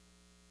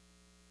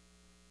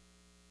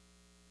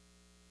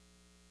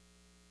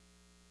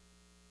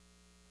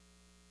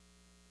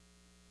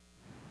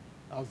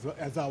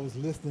As I was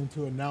listening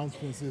to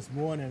announcements this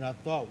morning, I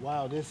thought,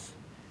 wow, this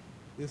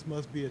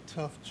must be a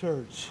tough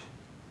church.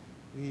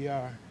 We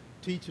are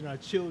teaching our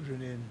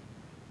children in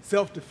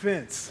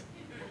self-defense.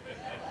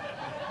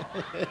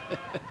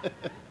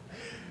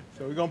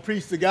 So we're going to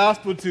preach the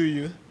gospel to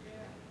you.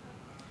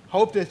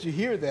 Hope that you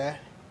hear that.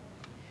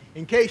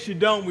 In case you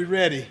don't, we're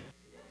ready.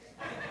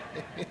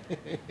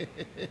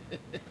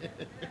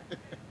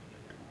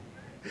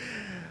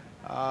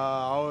 I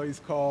always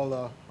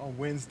call on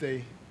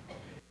Wednesday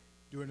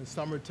during the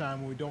summertime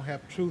when we don't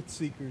have truth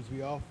seekers.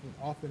 We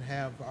often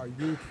have our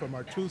youth from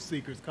our truth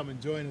seekers come and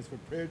join us for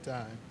prayer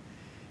time.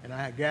 And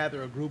I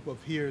gather a group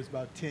of hearers,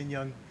 about 10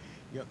 young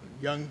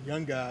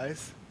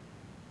guys,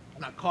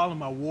 and I call them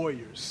my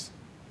warriors.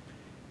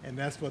 And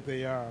that's what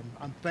they are.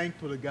 I'm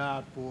thankful to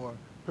God for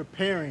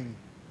preparing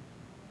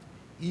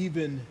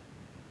even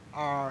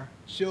our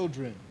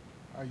children,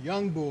 our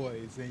young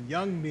boys and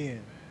young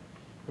men,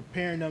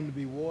 preparing them to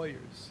be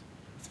warriors.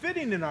 It's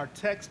fitting in our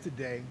text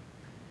today.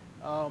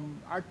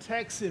 Our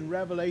text in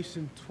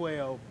Revelation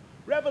 12.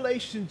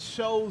 Revelation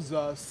shows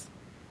us,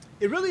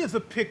 it really is a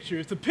picture.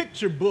 It's a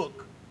picture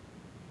book.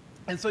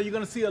 And so you're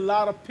going to see a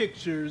lot of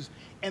pictures,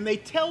 and they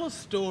tell a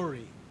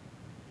story.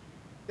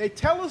 They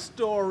tell a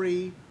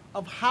story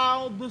of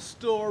how the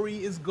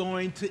story is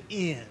going to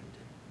end.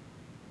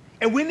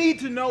 And we need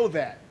to know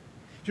that.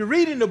 If you're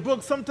reading the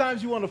book,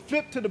 sometimes you want to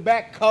flip to the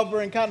back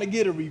cover and kind of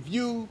get a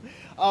review,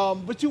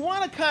 but you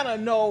want to kind of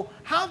know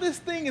how this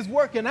thing is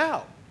working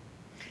out.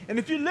 And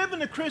if you live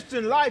in a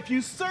Christian life,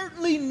 you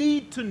certainly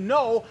need to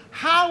know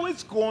how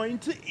it's going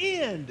to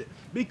end,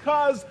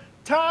 because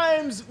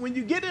times when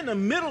you get in the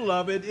middle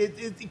of it,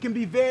 it can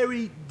be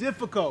very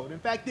difficult. In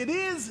fact, it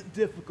is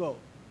difficult.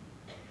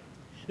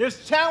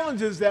 There's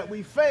challenges that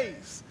we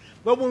face.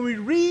 But when we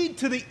read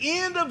to the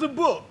end of the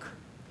book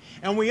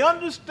and we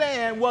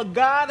understand what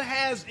God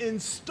has in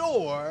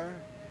store,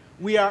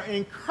 we are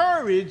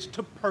encouraged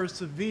to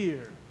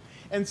persevere.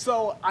 And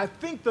so I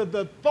think that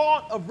the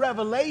thought of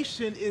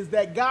Revelation is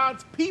that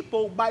God's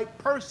people might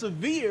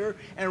persevere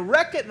and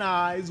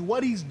recognize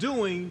what he's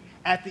doing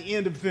at the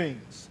end of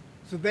things,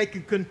 so they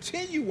can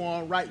continue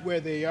on right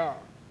where they are.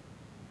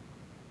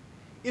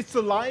 It's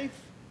the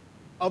life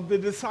of the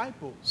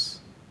disciples.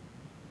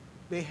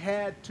 They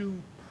had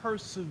to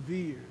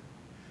persevere.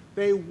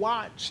 They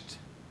watched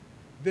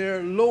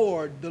their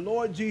Lord, the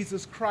Lord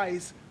Jesus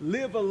Christ,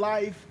 live a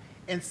life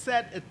and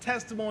set a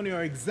testimony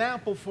or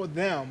example for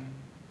them,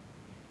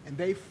 and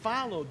they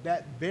followed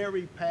that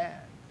very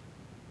path.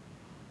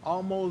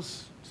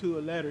 Almost to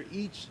a letter,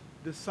 each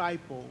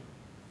disciple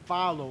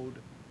followed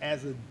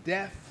as a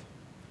death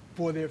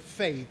for their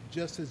faith,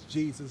 just as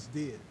Jesus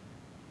did.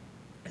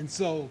 And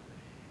so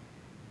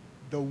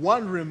the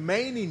one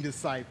remaining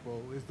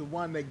disciple is the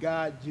one that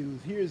God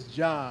used. Here's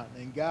John,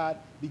 and God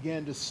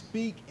began to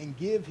speak and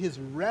give his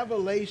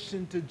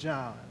revelation to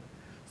John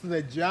so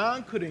that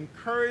John could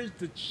encourage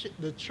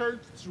the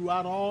church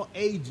throughout all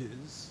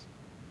ages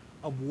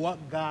of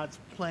what God's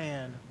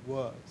plan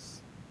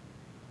was.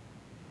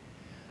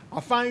 I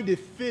find it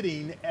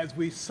fitting as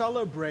we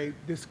celebrate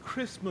this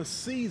Christmas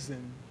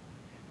season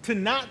to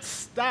not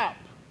stop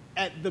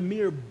at the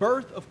mere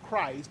birth of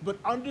Christ, but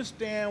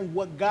understand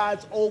what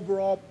God's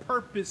overall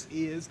purpose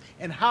is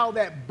and how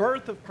that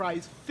birth of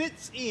Christ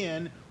fits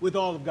in with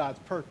all of God's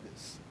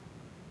purpose.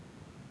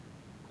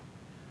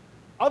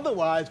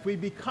 Otherwise, we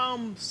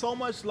become so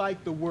much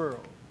like the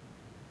world.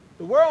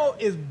 The world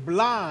is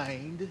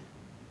blind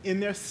in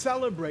their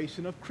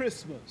celebration of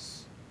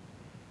Christmas.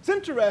 It's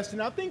interesting.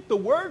 I think the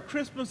word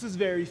Christmas is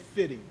very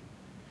fitting.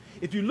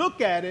 If you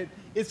look at it,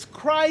 it's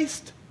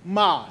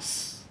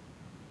Christmas.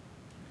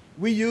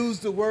 We use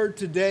the word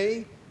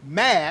today,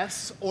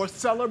 mass or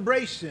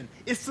celebration.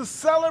 It's the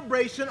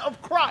celebration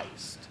of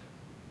Christ.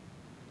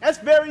 That's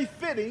very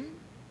fitting,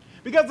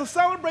 because the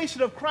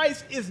celebration of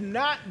Christ is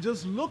not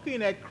just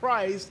looking at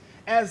Christ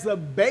as a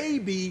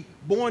baby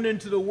born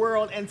into the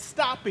world and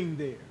stopping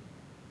there.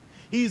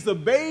 He's a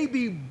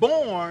baby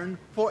born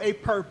for a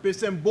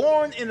purpose and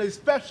born in a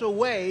special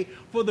way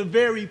for the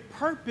very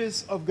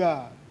purpose of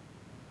God.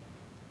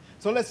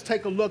 So let's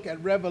take a look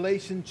at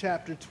Revelation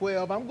chapter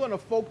 12. I'm going to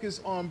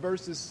focus on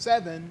verses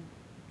 7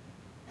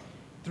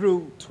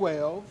 through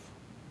 12.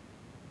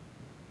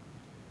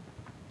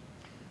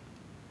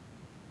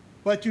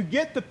 But you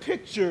get the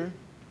picture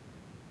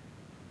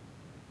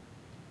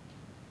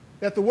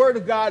that the Word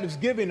of God is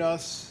giving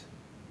us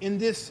in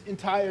this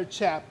entire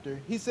chapter.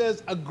 He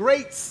says, a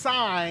great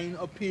sign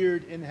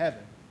appeared in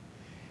heaven.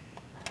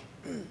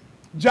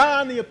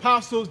 John the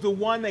apostle is the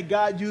one that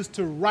God used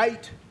to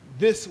write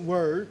this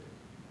word,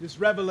 this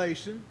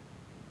revelation,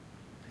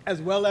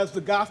 as well as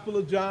the Gospel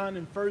of John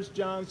and 1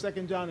 John, 2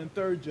 John, and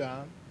 3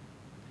 John.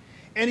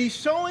 And he's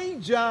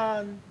showing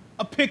John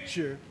a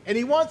picture, and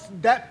he wants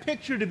that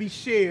picture to be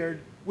shared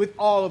with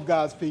all of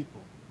God's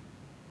people.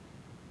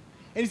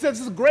 And he says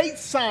this great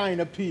sign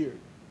appeared.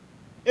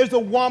 There's a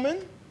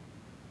woman,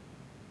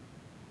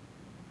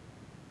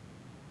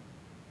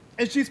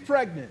 and she's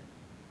pregnant.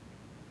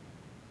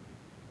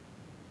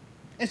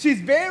 And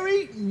she's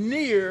very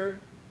near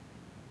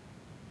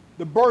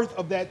the birth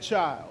of that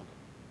child.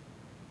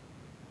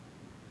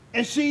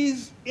 And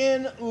she's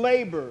in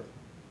labor.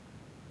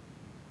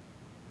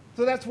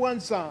 So that's one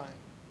sign.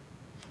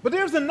 But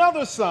there's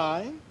another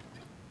sign.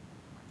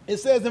 It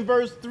says in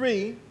verse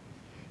 3,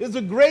 there's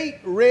a great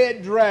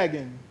red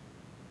dragon.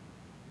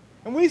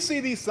 And we see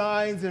these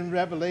signs in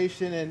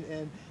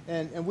Revelation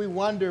and we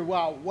wonder,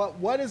 wow,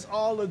 what is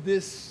all of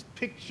this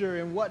picture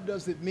and what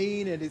does it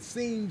mean? And it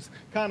seems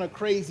kind of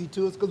crazy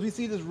to us because we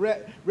see this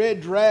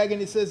red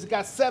dragon. It says it's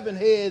got 7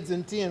 heads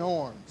and 10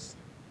 horns.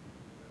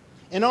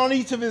 And on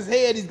each of his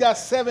head, he's got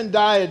 7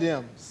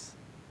 diadems.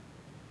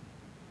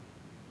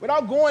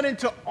 Without going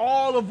into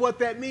all of what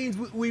that means,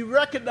 we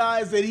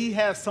recognize that he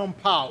has some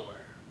power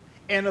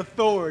and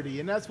authority.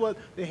 And that's what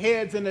the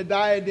heads and the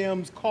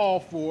diadems call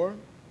for.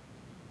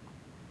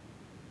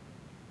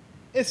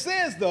 It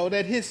says, though,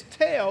 that his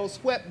tail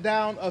swept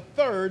down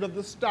 1/3 of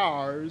the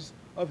stars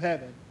of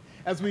heaven.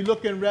 As we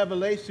look in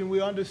Revelation, we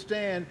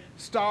understand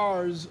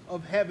stars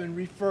of heaven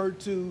refer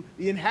to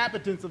the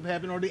inhabitants of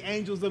heaven or the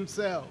angels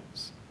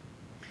themselves.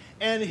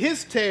 And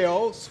his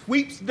tail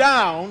sweeps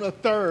down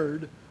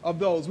 1/3 of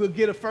those. We'll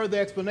get a further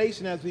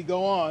explanation as we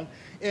go on.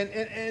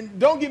 And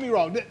don't get me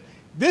wrong.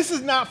 This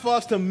is not for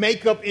us to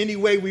make up any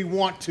way we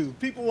want to.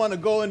 People want to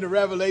go into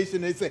Revelation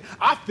and they say,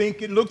 I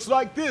think it looks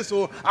like this,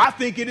 or I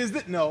think it is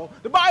that. No,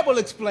 the Bible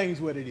explains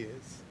what it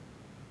is.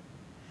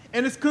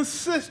 And it's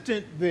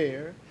consistent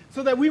there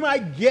so that we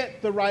might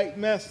get the right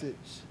message.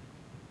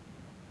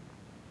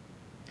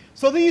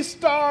 So these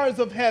stars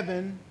of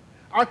heaven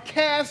are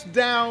cast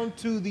down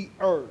to the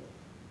earth.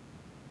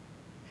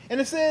 And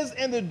it says,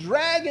 and the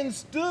dragon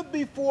stood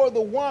before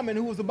the woman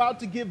who was about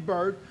to give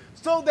birth,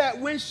 so that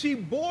when she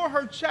bore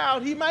her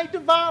child, he might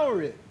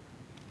devour it.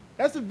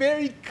 That's a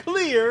very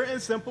clear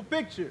and simple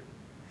picture.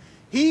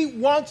 He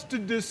wants to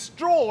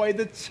destroy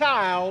the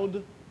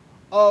child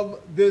of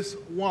this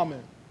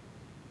woman.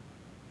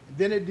 And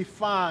then it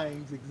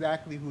defines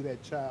exactly who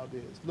that child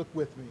is. Look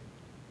with me.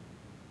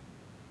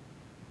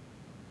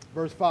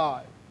 Verse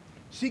 5.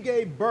 She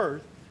gave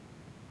birth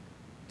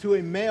to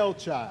a male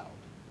child,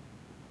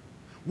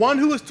 one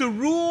who is to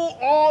rule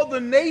all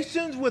the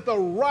nations with a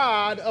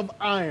rod of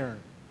iron.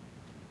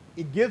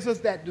 It gives us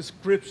that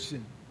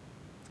description.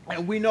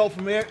 And we know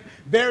from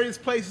various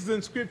places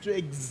in Scripture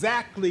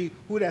exactly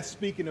who that's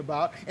speaking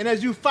about. And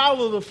as you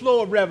follow the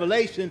flow of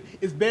Revelation,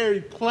 it's very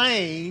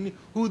plain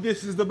who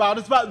this is about.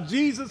 It's about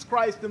Jesus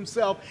Christ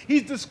himself.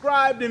 He's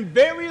described in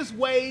various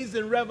ways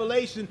in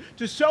Revelation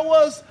to show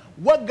us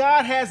what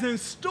God has in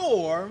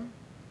store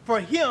for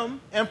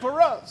him and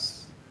for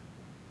us.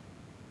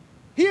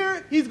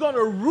 Here, he's going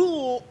to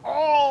rule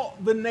all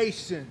the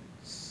nations.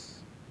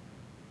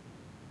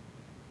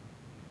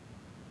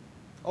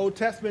 Old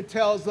Testament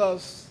tells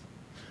us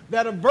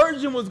that a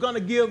virgin was going to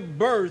give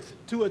birth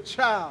to a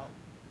child.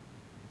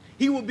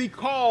 He would be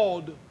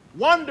called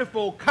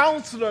Wonderful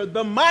Counselor,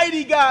 the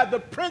Mighty God,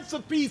 the Prince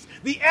of Peace,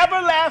 the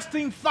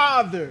Everlasting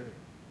Father.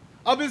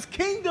 Of his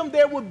kingdom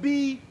there would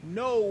be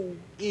no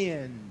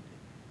end.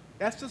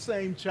 That's the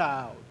same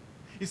child.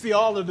 You see,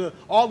 all of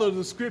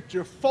the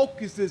Scripture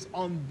focuses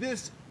on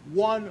this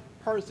one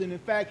person. In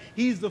fact,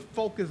 he's the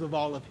focus of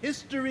all of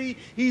history.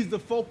 He's the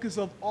focus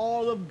of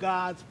all of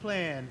God's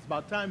plan. It's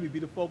about time he be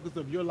the focus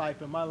of your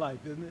life and my life,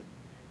 isn't it?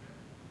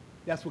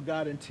 That's what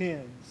God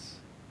intends.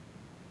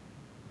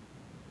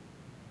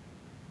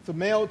 It's a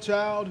male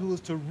child who is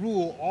to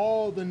rule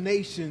all the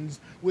nations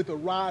with a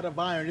rod of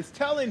iron. It's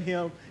telling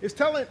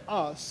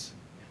us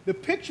the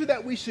picture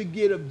that we should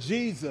get of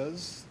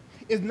Jesus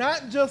is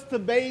not just a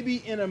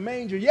baby in a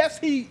manger. Yes,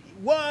 he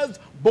was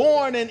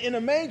born in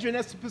a manger, and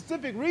that's a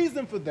specific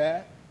reason for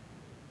that.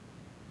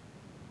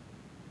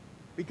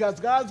 Because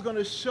God's going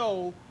to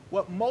show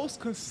what most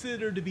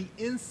consider to be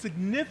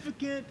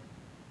insignificant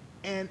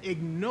and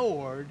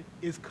ignored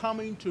is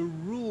coming to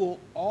rule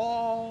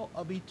all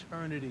of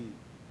eternity.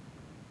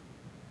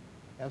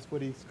 That's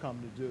what he's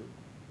come to do.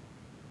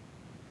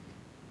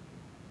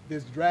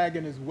 This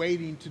dragon is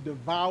waiting to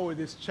devour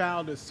this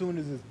child as soon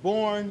as it's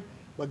born.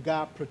 But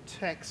God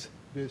protects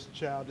this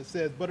child. It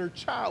says, but her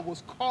child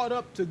was caught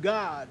up to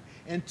God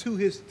and to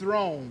his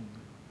throne.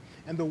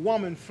 And the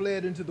woman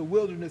fled into the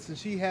wilderness, and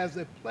she has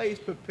a place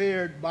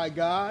prepared by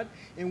God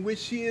in which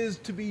she is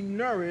to be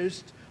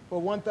nourished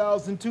for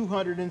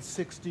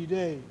 1,260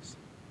 days.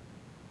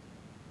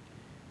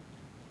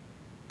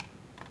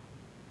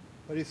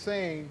 But he's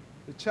saying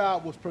the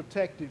child was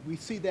protected. We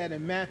see that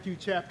in Matthew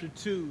chapter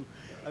 2,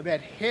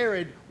 that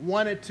Herod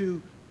wanted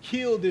to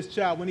kill this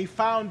child. When he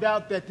found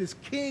out that this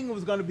king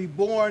was going to be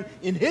born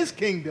in his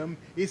kingdom,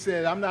 he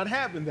said, I'm not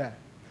having that.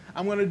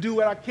 I'm going to do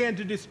what I can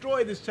to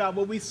destroy this child.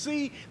 But we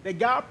see that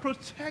God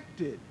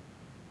protected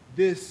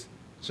this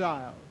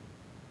child.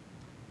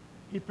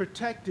 He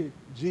protected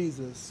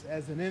Jesus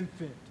as an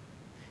infant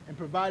and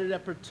provided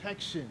that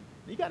protection.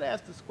 You got to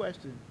ask this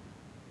question.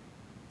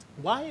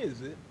 Why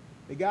is it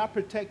that God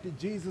protected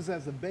Jesus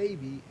as a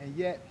baby and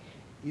yet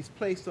he's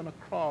placed on a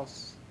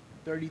cross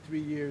 33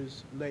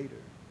 years later?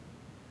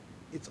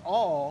 It's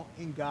all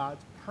in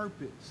God's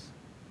purpose.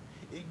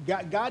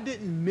 God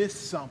didn't miss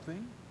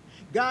something.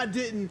 God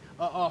didn't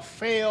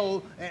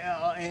fail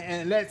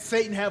and let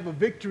Satan have a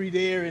victory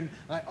there and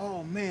like,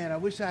 oh man, I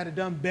wish I had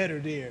done better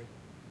there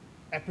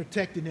at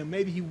protecting him.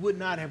 Maybe he would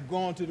not have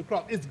gone to the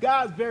cross. It's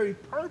God's very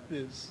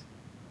purpose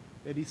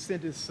that he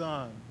sent his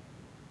son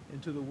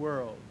into the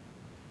world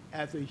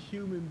as a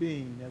human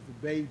being, as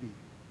a baby,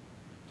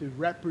 to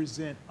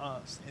represent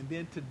us and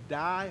then to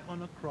die on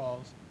the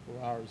cross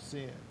for our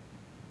sin.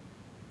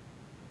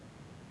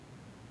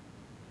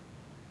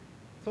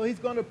 So he's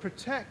going to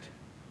protect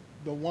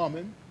the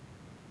woman.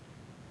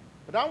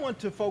 But I want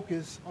to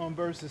focus on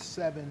verses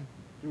 7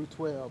 through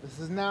 12. It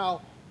says,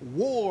 now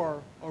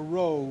war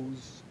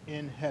arose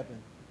in heaven.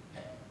 I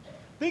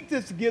think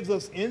this gives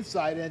us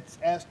insight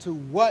as to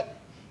what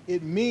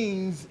it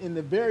means in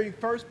the very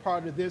first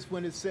part of this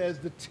when it says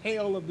the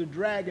tail of the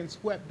dragon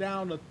swept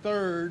down a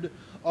third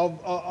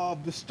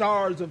of the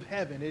stars of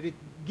heaven. It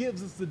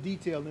gives us the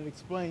detail and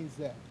explains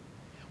that.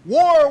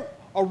 War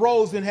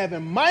arose in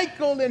heaven.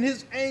 Michael and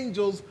his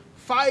angels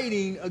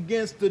fighting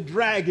against the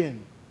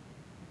dragon.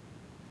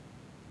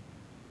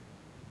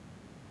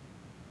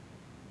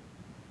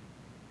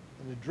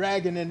 And the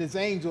dragon and his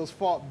angels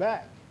fought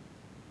back.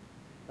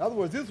 In other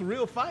words, this is a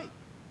real fight.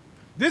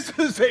 This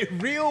is a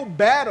real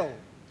battle.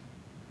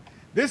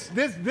 This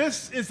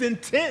is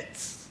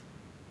intense.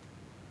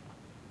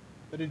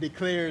 But it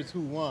declares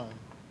who won.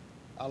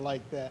 I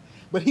like that.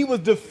 But he was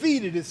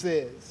defeated, it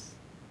says.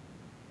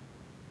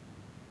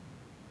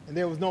 And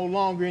there was no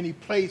longer any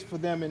place for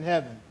them in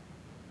heaven.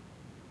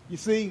 You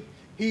see,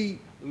 he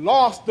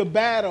lost the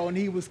battle and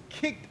he was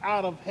kicked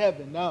out of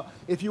heaven. Now,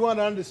 if you want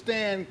to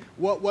understand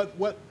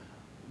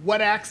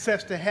what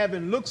access to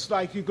heaven looks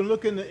like, you can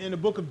look in the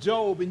book of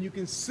Job and you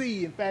can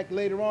see, in fact,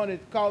 later on it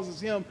calls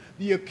him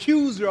the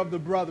accuser of the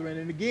brethren.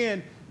 And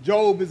again,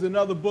 Job is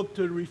another book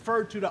to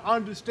refer to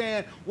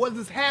understand what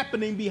is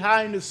happening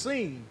behind the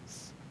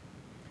scenes.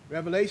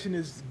 Revelation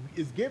is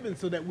given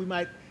so that we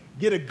might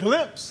get a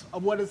glimpse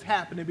of what is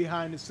happening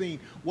behind the scene.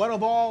 What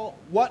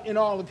in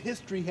all of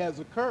history has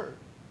occurred.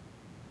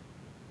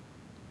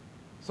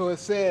 So it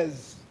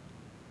says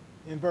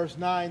in verse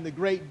 9, the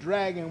great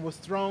dragon was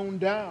thrown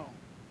down,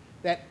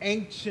 that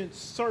ancient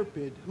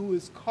serpent who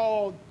is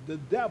called the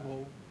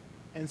devil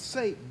and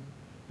Satan,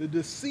 the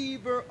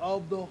deceiver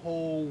of the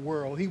whole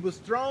world. He was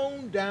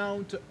thrown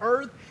down to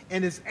earth,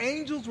 and his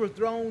angels were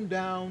thrown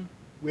down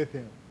with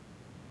him.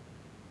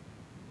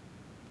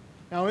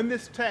 Now, in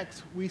this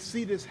text, we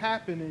see this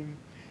happening,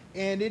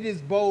 and it is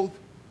both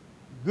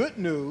good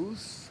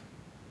news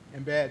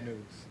and bad news.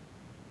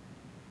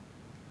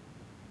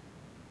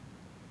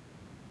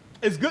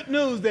 It's good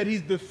news that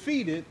he's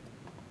defeated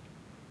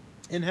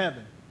in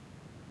heaven.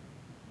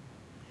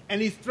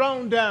 And he's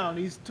thrown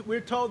down.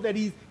 We're told that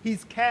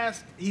he's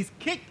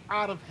kicked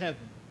out of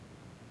heaven.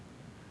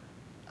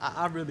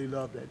 I really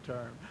love that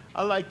term.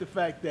 I like the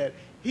fact that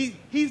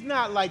he's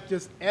not like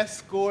just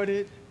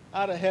escorted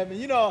out of heaven.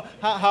 You know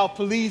how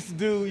police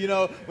do,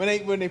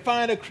 when they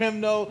find a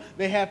criminal,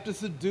 they have to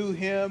subdue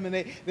him and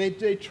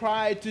they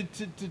try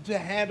to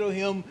handle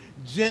him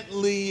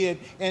gently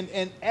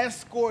and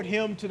escort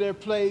him to their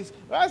place.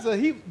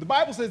 The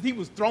Bible says he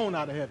was thrown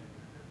out of heaven.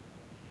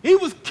 He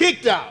was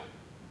kicked out.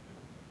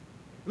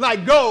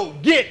 Like, go,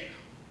 get,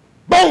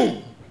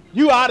 boom,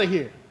 you out of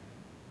here.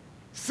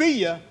 See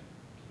ya.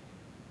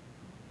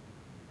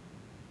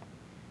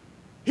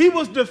 He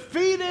was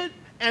defeated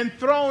and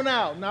thrown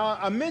out. Now,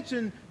 I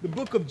mentioned the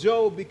book of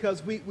Job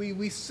because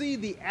we see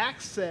the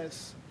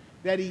access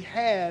that he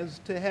has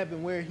to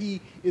heaven, where he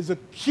is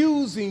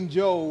accusing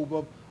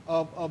Job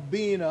of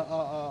being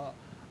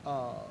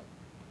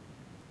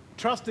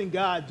trusting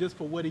God just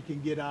for what he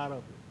can get out of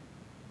it.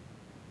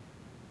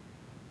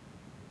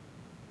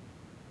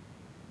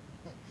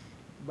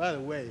 By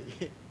the way,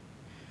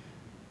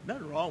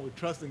 nothing wrong with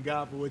trusting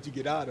God for what you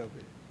get out of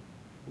it.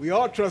 We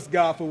all trust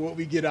God for what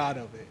we get out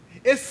of it.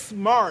 It's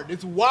smart,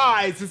 it's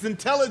wise, it's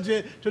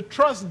intelligent to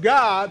trust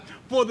God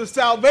for the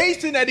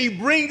salvation that he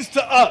brings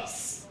to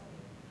us.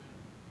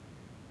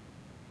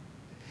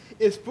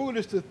 It's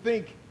foolish to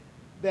think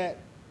that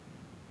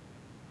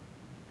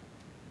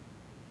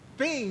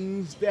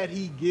things that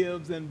he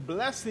gives and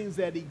blessings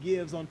that he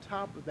gives on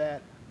top of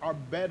that are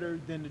better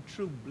than the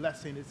true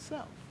blessing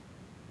itself.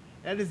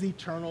 That is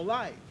eternal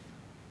life.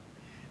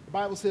 The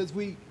Bible says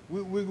we're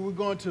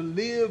going to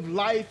live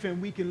life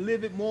and we can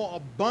live it more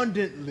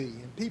abundantly.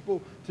 And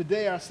people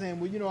today are saying,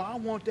 well, I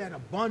want that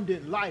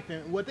abundant life.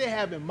 And what they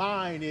have in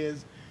mind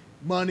is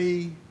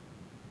money,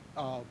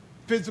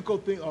 physical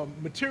things,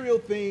 material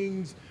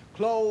things,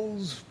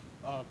 clothes,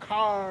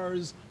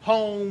 cars,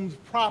 homes,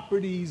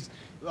 properties,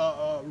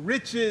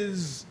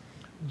 riches,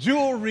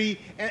 jewelry.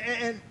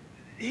 And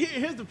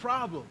here's the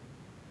problem.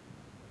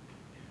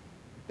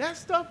 That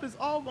stuff is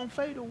all going to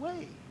fade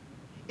away.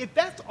 If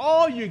that's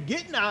all you're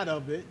getting out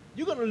of it,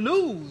 you're going to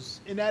lose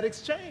in that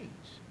exchange.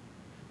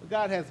 But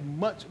God has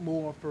much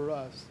more for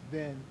us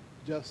than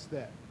just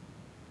that.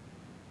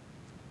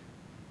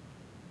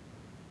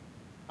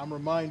 I'm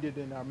reminded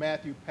in our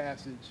Matthew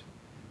passage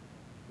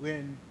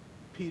when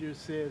Peter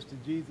says to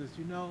Jesus,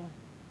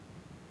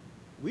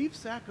 we've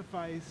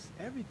sacrificed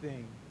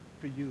everything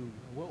for you.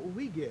 What will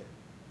we get?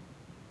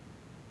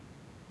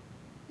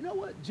 You know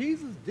what?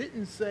 Jesus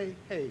didn't say,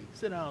 hey,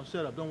 sit down,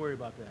 shut up, don't worry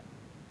about that.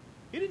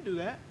 He didn't do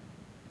that.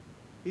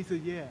 He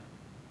said, yeah,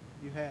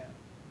 you have.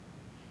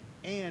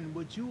 And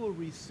what you will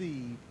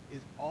receive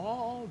is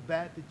all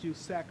that you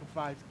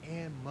sacrificed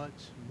and much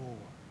more.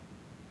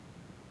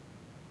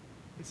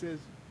 He says,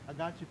 I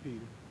got you,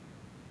 Peter.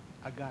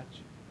 I got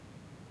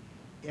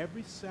you.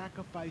 Every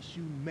sacrifice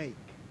you make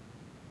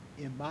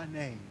in my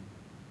name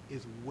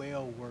is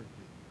well worth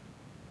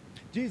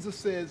it. Jesus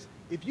says,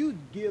 if you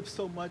give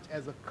so much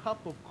as a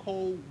cup of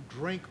cold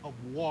drink of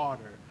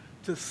water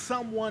to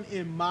someone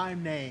in my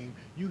name,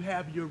 you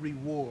have your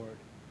reward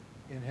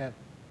in heaven.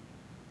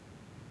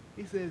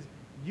 He says,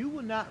 you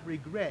will not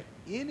regret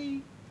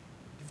any,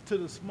 to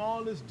the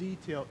smallest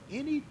detail,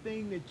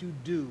 anything that you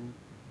do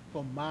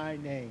for my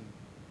name.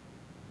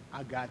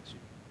 I got you.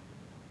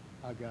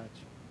 I got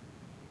you.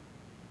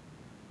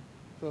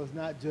 So it's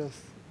not just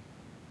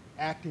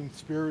acting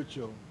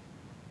spiritual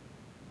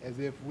as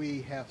if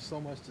we have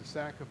so much to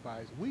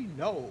sacrifice. We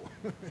know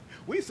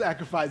we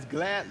sacrifice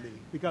gladly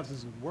because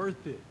it's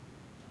worth it.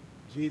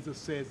 Jesus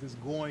says it's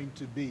going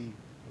to be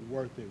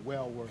worth it,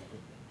 well worth it.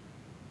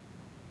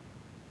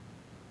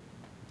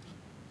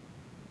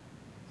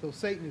 So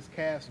Satan is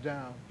cast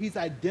down. He's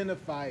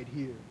identified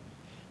here.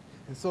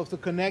 And so it's a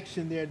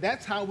connection there.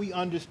 That's how we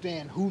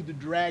understand who the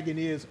dragon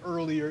is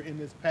earlier in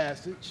this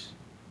passage.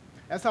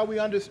 That's how we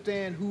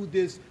understand who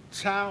this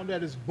child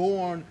that is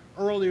born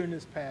earlier in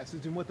this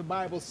passage and what the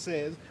Bible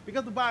says,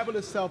 because the Bible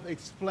itself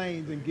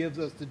explains and gives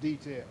us the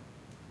detail.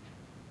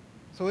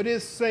 So it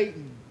is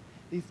Satan.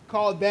 He's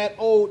called that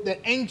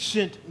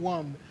ancient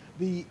one,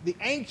 the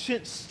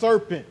ancient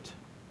serpent,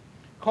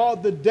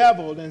 called the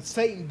devil and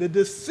Satan, the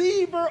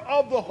deceiver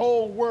of the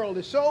whole world.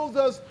 It shows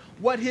us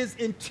what his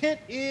intent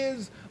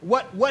is,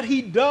 what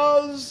he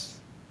does.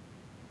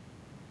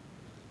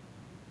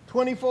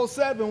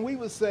 24/7, we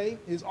would say,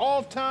 his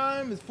off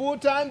time, his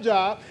full-time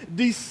job,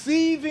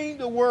 deceiving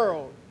the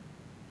world.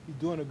 He's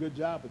doing a good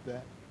job at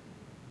that.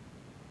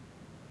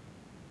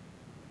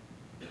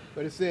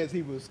 But it says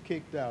he was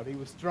kicked out. He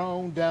was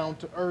thrown down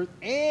to earth,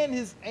 and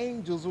his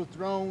angels were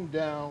thrown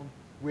down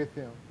with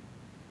him.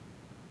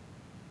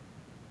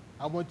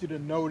 I want you to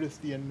notice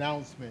the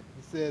announcement.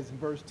 It says in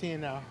verse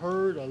 10, I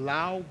heard a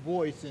loud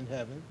voice in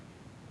heaven.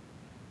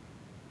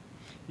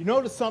 You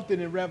notice something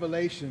in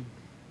Revelation.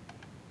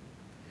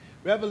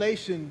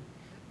 Revelation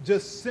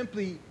just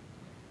simply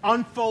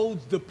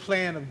unfolds the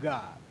plan of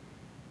God.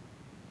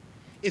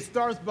 It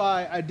starts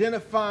by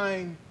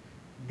identifying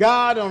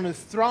God on his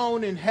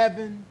throne in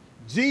heaven,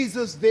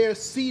 Jesus there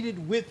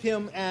seated with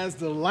him as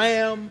the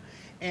Lamb.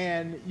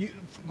 And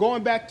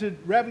going back to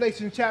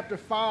Revelation chapter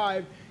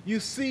 5, you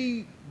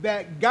see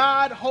that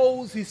God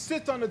he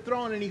sits on the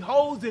throne and he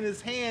holds in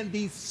his hand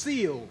these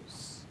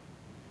seals.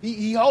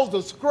 He holds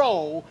a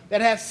scroll that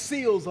has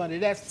seals on it.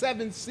 It has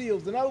 7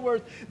 seals. In other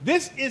words,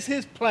 this is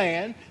his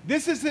plan.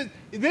 This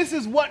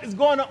is what is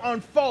going to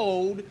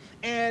unfold.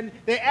 And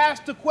they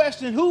asked the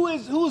question, who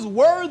is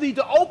worthy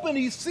to open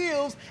these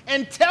seals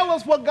and tell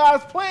us what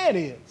God's plan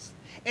is?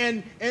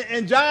 And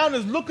John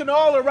is looking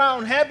all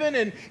around heaven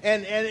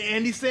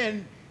and he's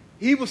saying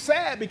he was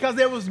sad because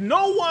there was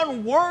no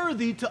one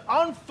worthy to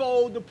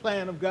unfold the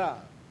plan of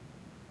God.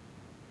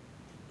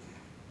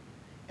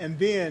 And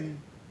then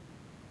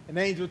an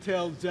angel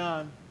tells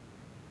John,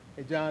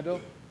 hey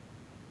John,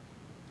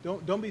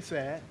 don't be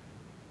sad.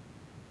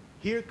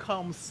 Here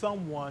comes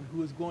someone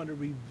who is going to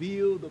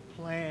reveal the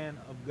plan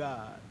of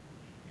God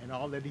and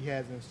all that he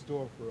has in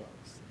store for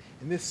us.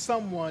 And this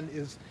someone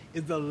is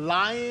the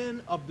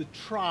Lion of the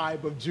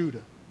tribe of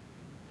Judah.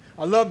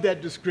 I love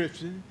that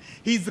description.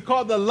 He's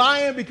called the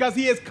Lion because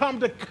he has come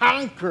to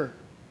conquer.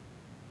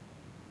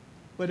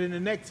 But in the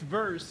next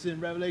verse in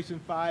Revelation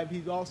 5,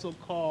 he's also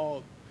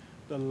called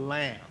the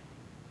Lamb.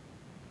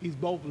 He's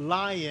both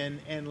lion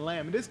and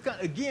lamb. And this,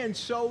 again,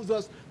 shows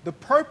us the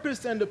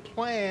purpose and the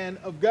plan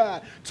of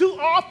God. Too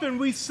often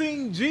we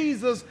sing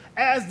Jesus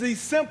as the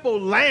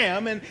simple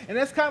lamb, and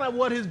that's kind of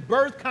what his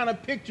birth kind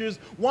of pictures,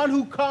 one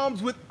who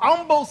comes with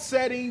humble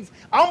settings,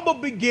 humble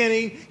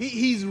beginning.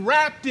 He's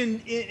wrapped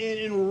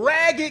in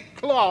ragged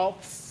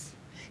cloths.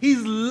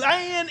 He's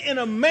laying in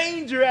a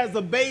manger as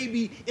a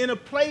baby in a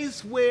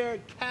place where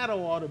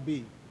cattle ought to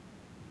be.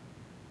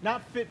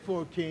 Not fit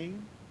for a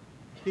king.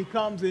 He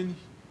comes in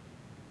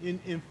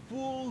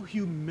full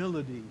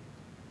humility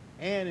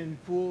and in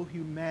full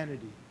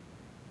humanity.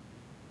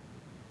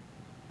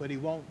 But he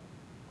won't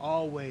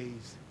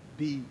always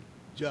be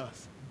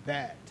just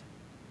that.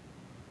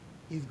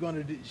 He's going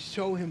to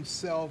show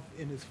himself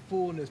in his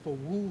fullness for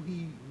who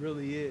he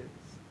really is.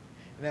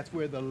 And that's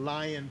where the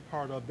lion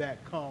part of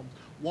that comes.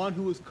 One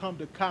who has come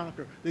to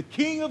conquer, the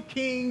King of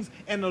Kings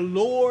and the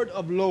Lord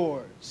of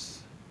Lords.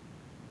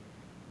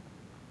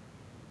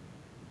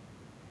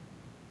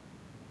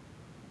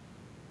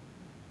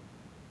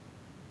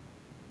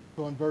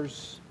 So in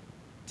verse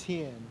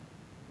 10,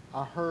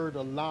 I heard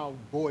a loud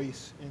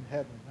voice in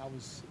heaven.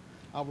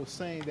 I was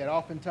saying that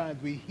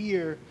oftentimes we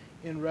hear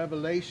in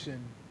Revelation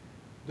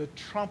the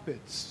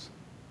trumpets.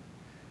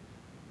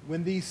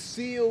 When these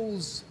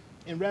seals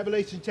in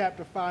Revelation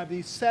chapter 5,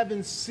 these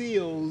 7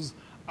 seals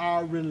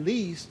are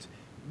released,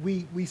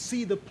 we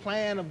see the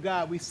plan of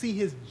God. We see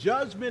his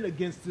judgment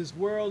against this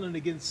world and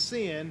against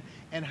sin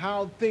and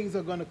how things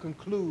are going to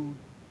conclude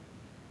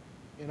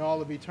in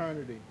all of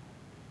eternity.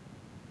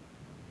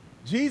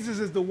 Jesus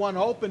is the one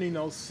opening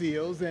those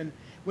seals, and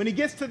when he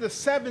gets to the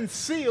 7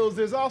 seals,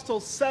 there's also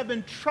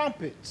 7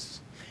 trumpets.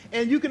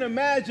 And you can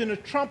imagine a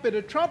trumpet.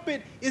 A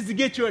trumpet is to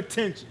get your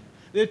attention.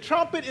 The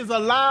trumpet is a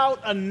loud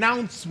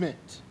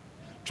announcement.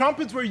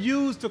 Trumpets were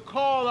used to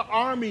call the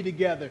army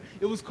together.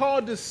 It was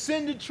called to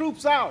send the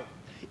troops out.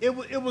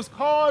 It was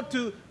called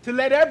to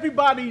let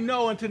everybody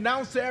know and to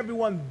announce to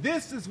everyone,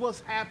 this is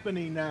what's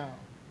happening now.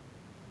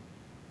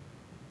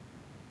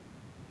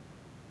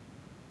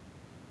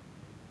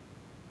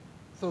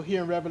 So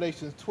here in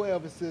Revelation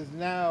 12, it says,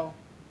 now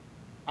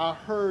I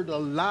heard a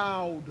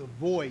loud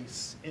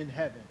voice in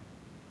heaven.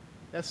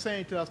 That's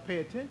saying to us, pay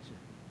attention.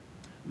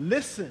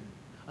 Listen.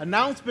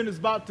 Announcement is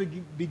about to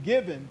be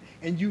given,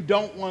 and you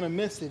don't want to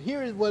miss it.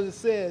 Here is what it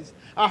says.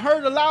 I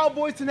heard a loud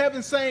voice in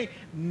heaven saying,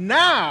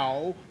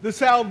 now the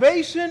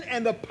salvation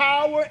and the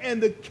power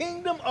and the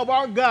kingdom of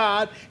our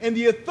God and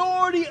the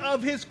authority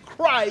of his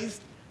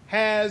Christ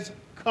has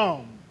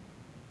come.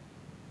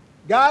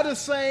 God is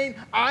saying,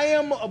 I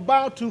am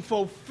about to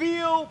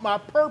fulfill my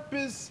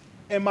purpose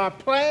and my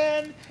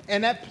plan,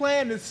 and that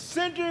plan is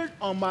centered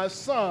on my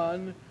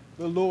Son,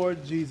 the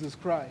Lord Jesus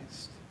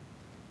Christ.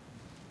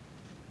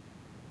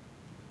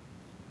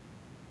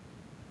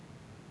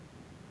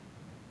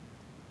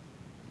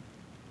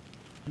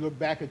 Look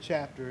back a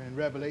chapter in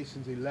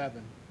Revelations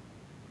 11,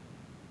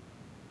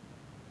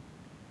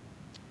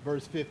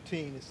 verse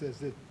 15. It says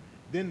that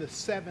then the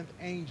 7th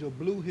angel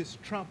blew his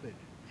trumpet,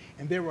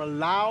 and there were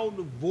loud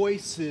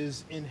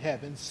voices in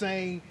heaven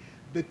saying,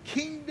 the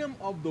kingdom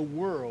of the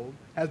world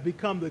has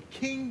become the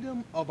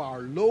kingdom of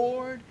our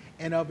Lord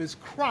and of his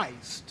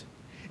Christ,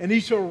 and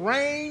he shall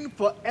reign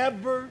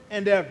forever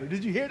and ever.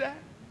 Did you hear that?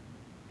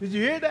 Did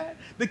you hear that?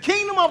 The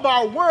kingdom of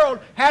our world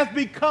has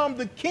become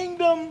the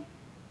kingdom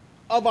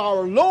of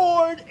our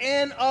Lord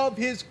and of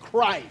his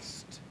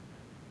Christ.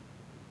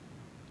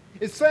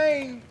 It's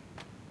saying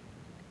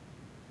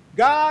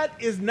God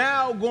is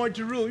now going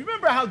to rule. You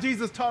remember how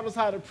Jesus taught us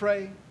how to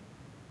pray?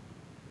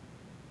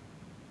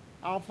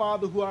 Our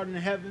Father who art in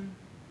heaven,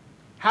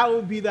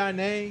 hallowed be thy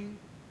name.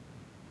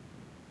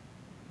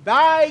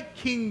 Thy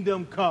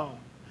kingdom come.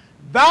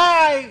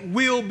 Thy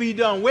will be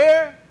done.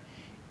 Where?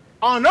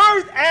 On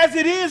earth as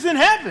it is in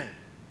heaven.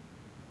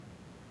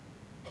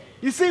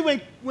 You see,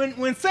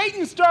 when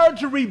Satan started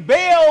to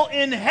rebel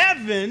in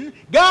heaven,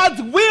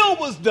 God's will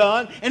was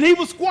done, and he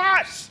was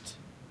squashed.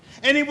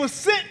 And he was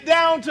sent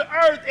down to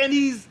earth, and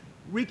he's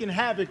wreaking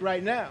havoc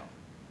right now.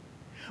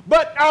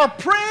 But our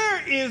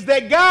prayer is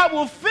that God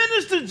will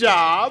finish the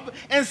job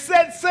and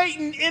set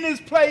Satan in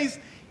his place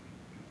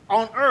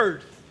on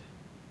earth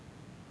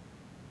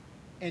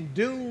and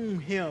doom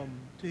him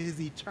to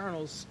his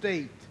eternal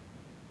state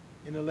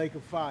in the lake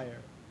of fire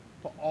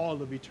for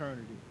all of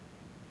eternity.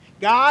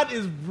 God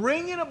is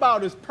bringing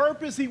about his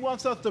purpose. He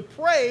wants us to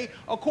pray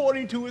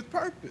according to his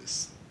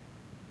purpose.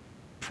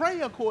 Pray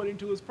according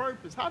to his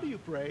purpose. How do you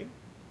pray?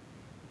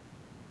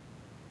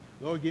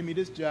 Lord, give me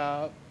this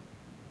job.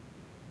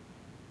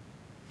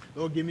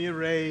 Lord, give me a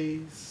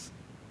raise.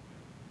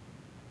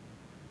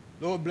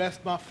 Lord, bless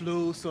my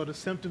flu so the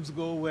symptoms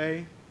go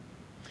away.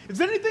 Is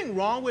there anything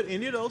wrong with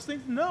any of those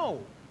things?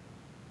 No.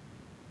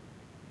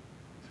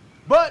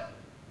 But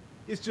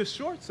it's just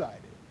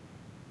short-sighted.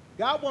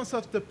 God wants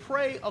us to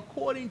pray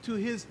according to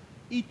his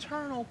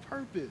eternal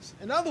purpose.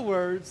 In other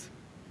words,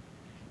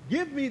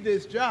 give me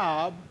this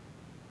job,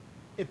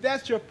 if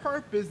that's your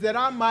purpose, that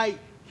I might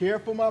care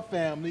for my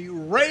family,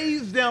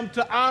 raise them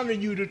to honor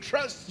you, to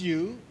trust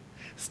you,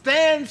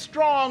 stand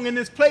strong in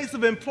this place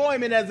of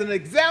employment as an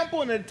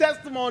example and a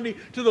testimony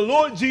to the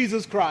Lord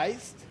Jesus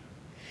Christ,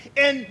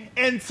 and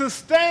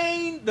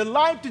sustain the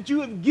life that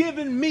you have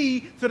given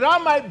me so that I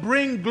might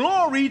bring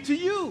glory to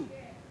you.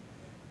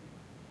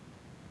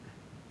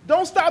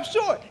 Don't stop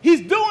short.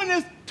 He's doing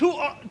this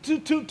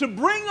to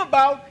bring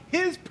about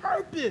his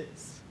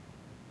purpose.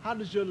 How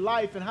does your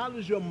life and how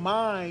does your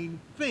mind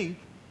think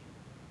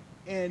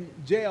and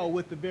gel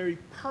with the very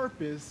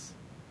purpose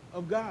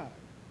of God?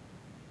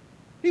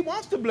 He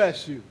wants to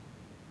bless you.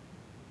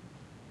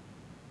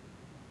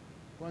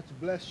 He wants to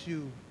bless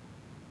you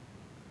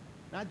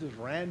not just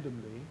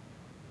randomly,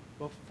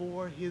 but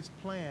for his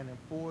plan and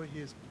for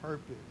his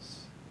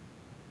purpose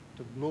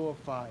to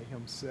glorify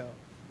himself.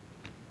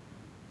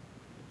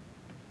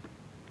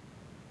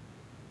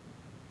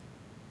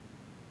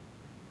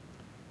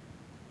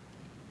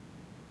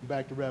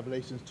 Back to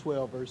Revelation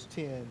 12, verse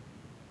 10. And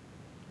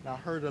I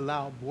heard a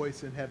loud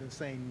voice in heaven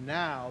saying,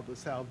 now the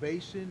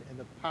salvation and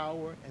the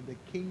power and the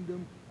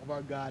kingdom of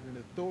our God and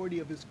authority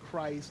of his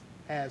Christ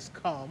has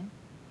come.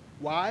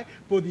 Why?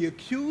 For the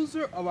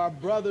accuser of our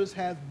brothers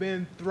has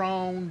been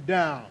thrown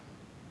down.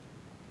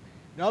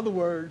 In other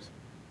words,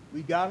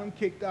 we got him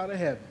kicked out of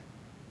heaven.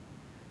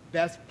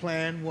 That's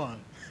plan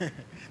one.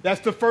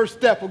 That's the first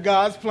step of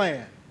God's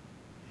plan.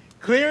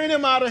 Clearing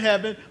him out of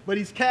heaven, but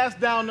he's cast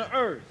down to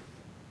earth.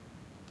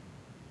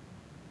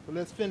 So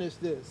let's finish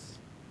this.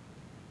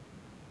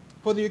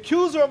 For the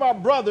accuser of our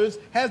brothers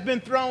has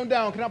been thrown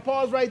down. Can I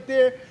pause right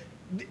there?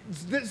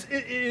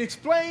 It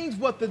explains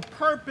what the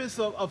purpose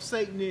of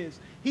Satan is.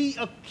 He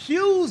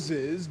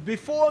accuses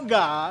before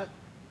God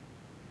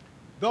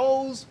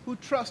those who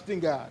trust in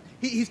God.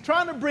 He's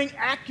trying to bring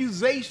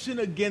accusation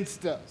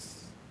against us.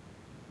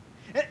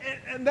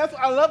 And that's,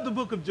 I love the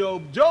book of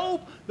Job.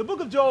 The book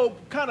of Job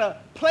kind of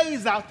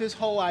plays out this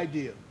whole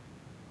idea.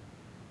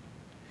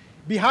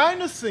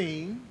 Behind the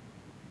scene,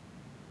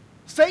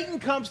 Satan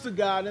comes to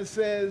God and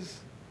says,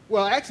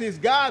 well, actually it's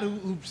God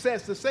who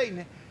says to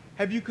Satan,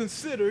 have you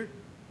considered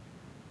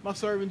my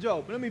servant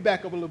Job? Let me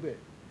back up a little bit.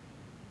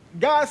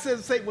 God says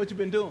to Satan, what you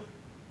been doing?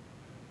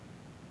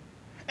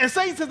 And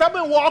Satan says, I've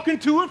been walking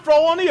to and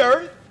fro on the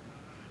earth,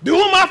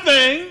 doing my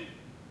thing.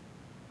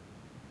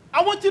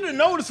 I want you to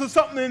notice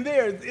something in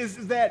there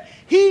is that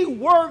he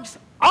works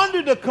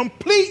under the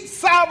complete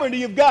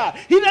sovereignty of God.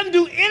 He doesn't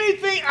do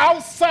anything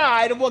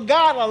outside of what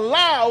God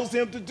allows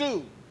him to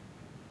do.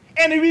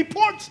 And he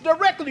reports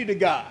directly to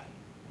God.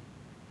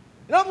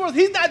 In other words,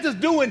 he's not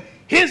just doing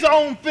his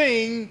own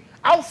thing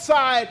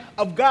outside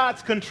of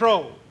God's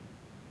control.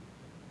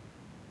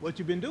 What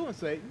you been doing,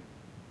 Satan?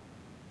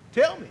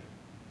 Tell me.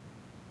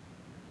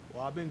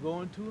 Well, I've been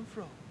going to and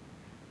fro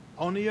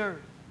on the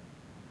earth,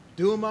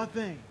 doing my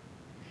thing.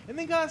 And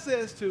then God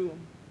says to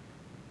him,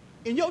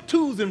 in your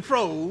to's and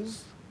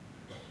fro's,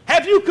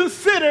 have you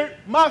considered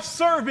my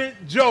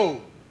servant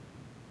Job?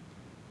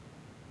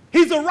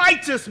 He's a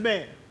righteous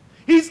man.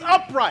 He's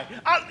upright.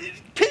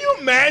 Can you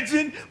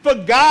imagine for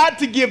God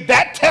to give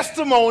that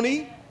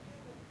testimony?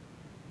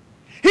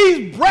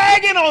 He's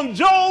bragging on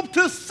Job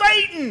to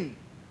Satan.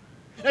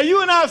 And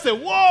you and I say,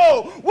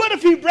 whoa, what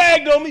if he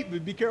bragged on me?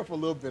 But be careful a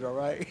little bit, all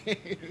right?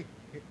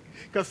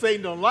 Because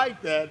Satan don't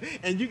like that,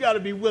 and you got to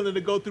be willing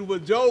to go through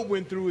what Job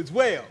went through as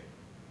well.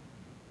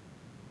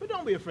 But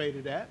don't be afraid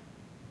of that,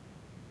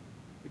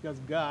 because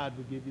God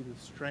will give you the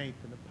strength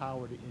and the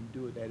power to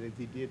endure that as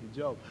he did to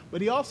Job.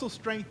 But he also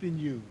strengthened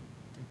you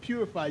and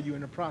purify you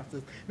in the process.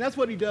 And that's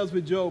what he does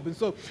with Job. And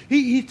so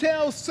he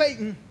tells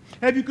Satan,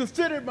 have you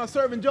considered my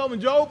servant Job?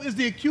 And Job is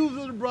the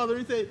accuser of the brother.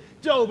 He said,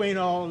 Job ain't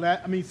all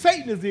that.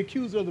 Satan is the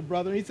accuser of the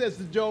brother. And he says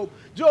to Job,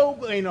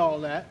 Job ain't all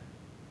that.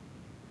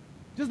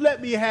 Just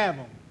let me have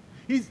him.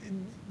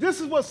 This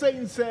is what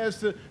Satan says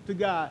to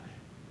God.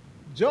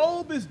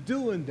 Job is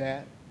doing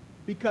that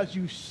because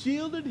you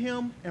shielded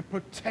him and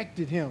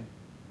protected him.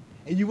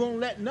 And you won't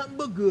let nothing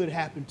but good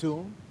happen to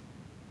him.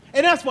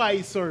 And that's why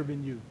he's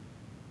serving you.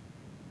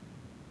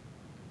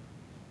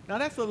 Now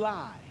that's a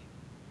lie.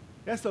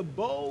 That's a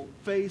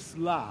bold-faced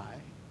lie.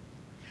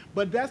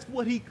 But that's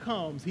what he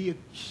comes. He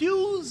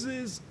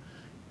accuses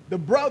the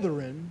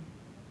brethren,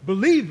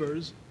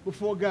 believers,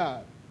 before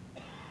God.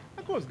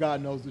 Of course,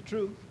 God knows the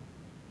truth.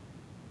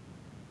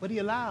 But he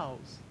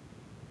allows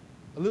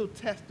a little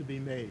test to be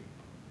made.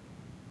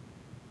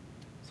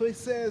 So he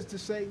says to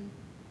Satan,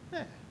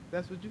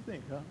 that's what you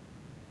think, huh?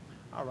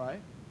 All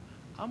right.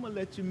 I'm going to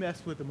let you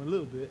mess with him a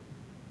little bit,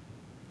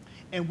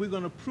 and we're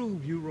going to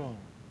prove you wrong.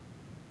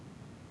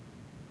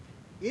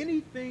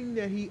 Anything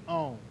that he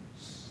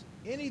owns,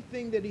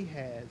 anything that he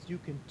has, you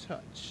can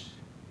touch,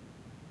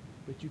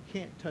 but you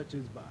can't touch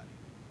his body.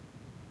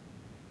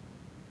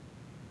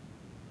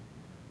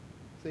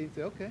 Satan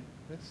said, okay,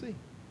 let's see.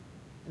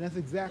 And that's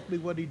exactly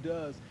what he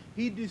does.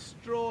 He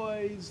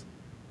destroys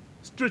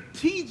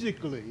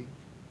strategically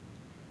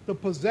the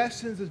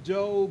possessions of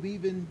Job,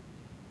 even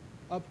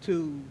up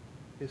to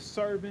his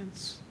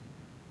servants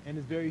and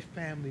his very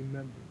family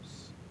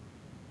members.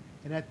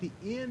 And at the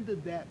end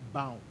of that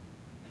bout,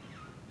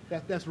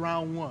 that's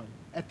round one.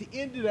 At the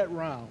end of that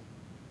round,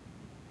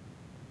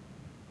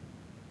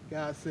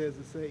 God says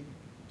to Satan,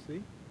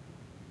 see,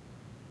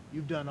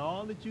 you've done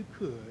all that you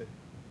could,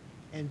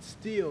 and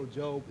still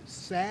Job is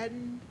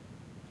saddened,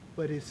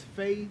 but his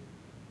faith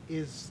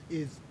is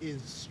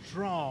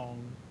strong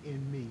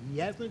in me. He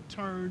hasn't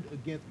turned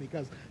against me,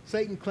 because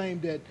Satan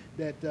claimed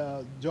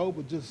that Job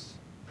would just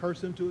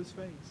curse him to his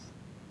face.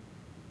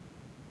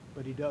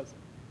 But he doesn't.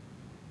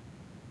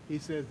 He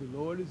says, the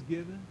Lord is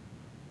given,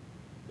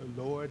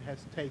 the Lord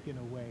has taken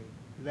away.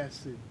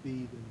 Blessed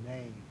be the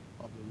name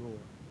of the Lord.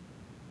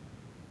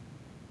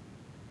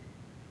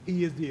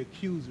 He is the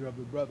accuser of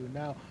the brother.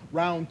 Now,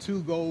 round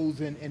two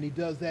goes, and he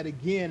does that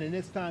again, and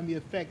this time he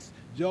affects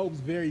Job's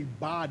very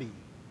body.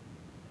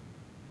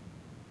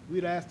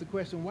 We'd ask the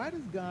question, why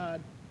does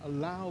God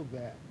allow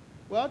that?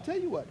 Well, I'll tell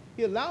you what.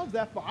 He allows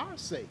that for our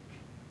sake.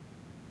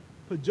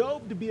 For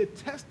Job to be a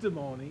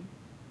testimony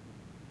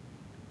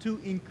to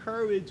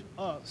encourage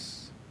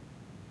us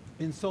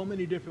in so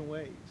many different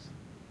ways.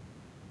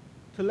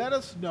 To let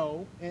us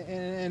know,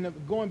 and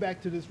going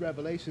back to this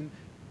revelation,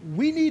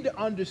 we need to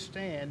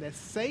understand that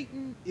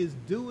Satan is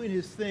doing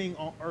his thing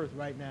on earth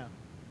right now.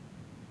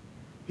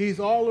 He's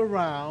all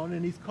around,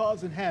 and he's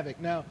causing havoc.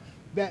 Now,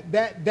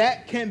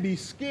 that can be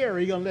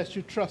scary unless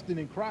you're trusting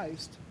in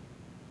Christ.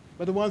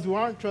 But the ones who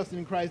aren't trusting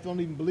in Christ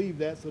don't even believe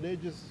that, so they're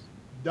just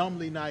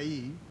dumbly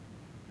naive.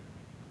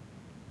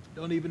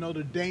 Don't even know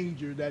the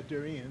danger that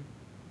they're in.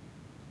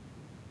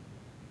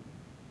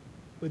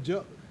 But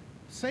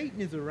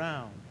Satan is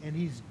around, and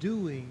he's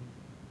doing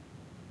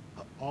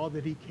all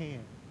that he can.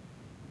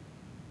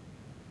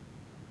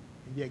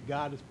 And yet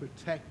God is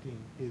protecting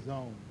his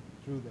own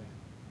through that.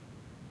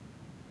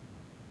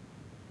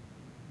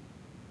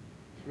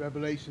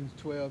 Revelation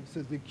 12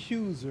 says, the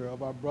accuser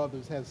of our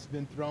brothers has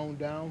been thrown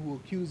down, who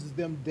accuses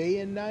them day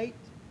and night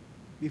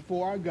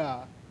before our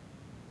God.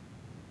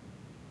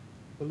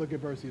 But look at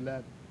verse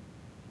 11.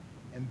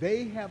 And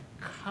they have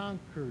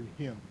conquered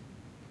him.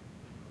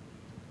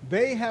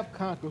 They have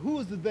conquered. Who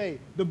is the they?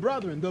 The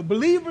brethren, the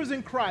believers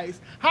in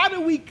Christ. How do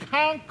we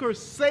conquer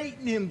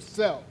Satan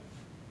himself?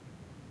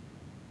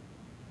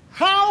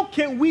 How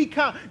can we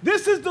conquer?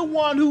 This is the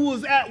one who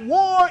was at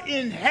war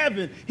in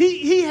heaven.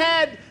 He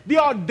had the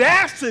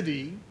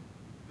audacity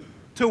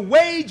to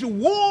wage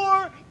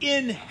war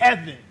in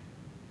heaven.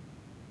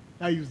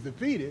 Now, he was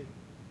defeated,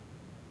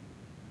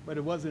 but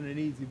it wasn't an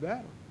easy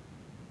battle.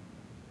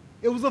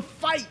 It was a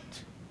fight.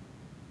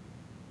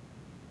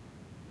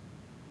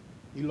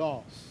 He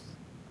lost.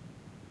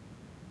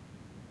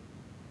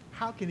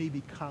 How can he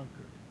be conquered?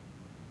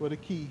 Well, the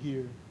key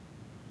here.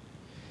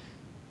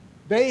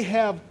 They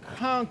have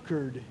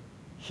conquered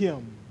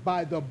him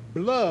by the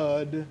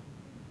blood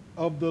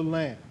of the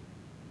Lamb.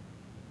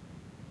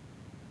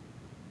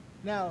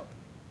 Now,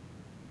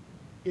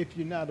 if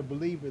you're not a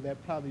believer,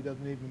 that probably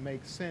doesn't even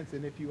make sense.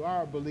 And if you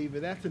are a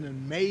believer, that's an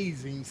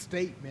amazing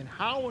statement.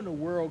 How in the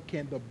world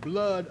can the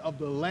blood of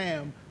the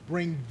Lamb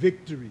bring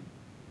victory?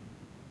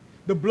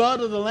 The blood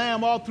of the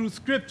Lamb all through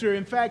Scripture,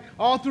 in fact,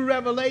 all through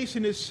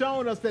Revelation, has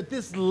shown us that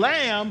this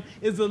Lamb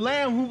is a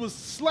Lamb who was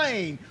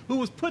slain, who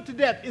was put to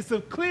death. It's a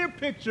clear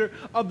picture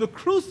of the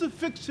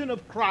crucifixion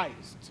of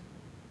Christ.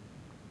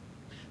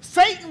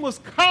 Satan was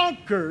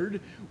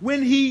conquered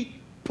when he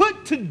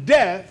put to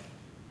death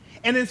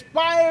and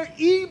inspired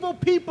evil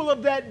people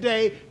of that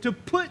day to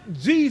put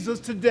Jesus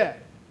to death.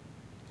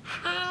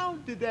 How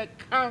did that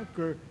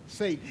conquer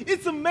Satan?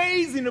 It's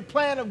amazing, the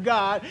plan of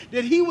God,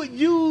 that he would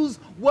use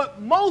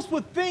what most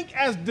would think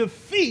as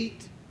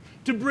defeat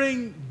to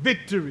bring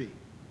victory.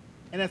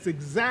 And that's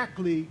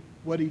exactly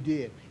what he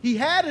did. He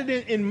had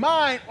it in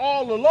mind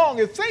all along.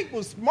 If Satan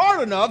was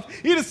smart enough,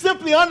 he'd have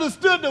simply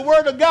understood the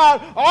word of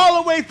God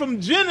all the way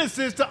from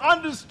Genesis to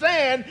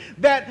understand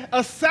that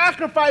a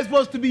sacrifice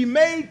was to be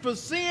made for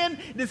sin.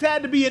 This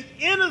had to be an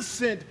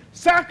innocent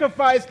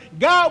sacrifice.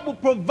 God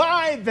would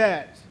provide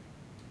that.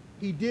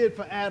 He did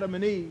for Adam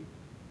and Eve.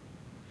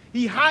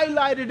 He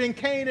highlighted in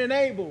Cain and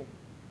Abel.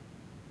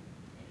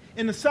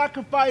 In the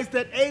sacrifice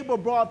that Abel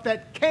brought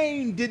that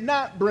Cain did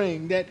not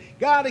bring, that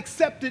God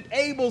accepted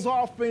Abel's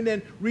offering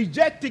and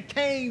rejected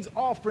Cain's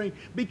offering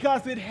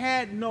because it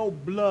had no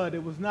blood.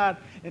 It was not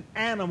an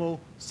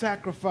animal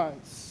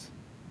sacrifice.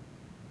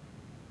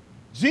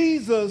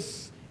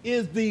 Jesus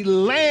is the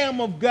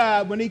Lamb of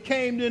God. When he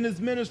came in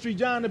his ministry,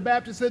 John the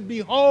Baptist said,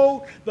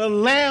 behold, the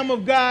Lamb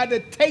of God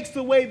that takes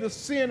away the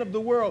sin of the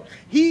world.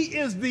 He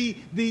is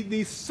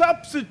the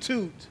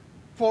substitute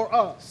for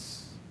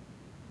us.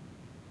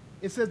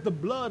 It says the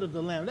blood of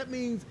the Lamb. That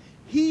means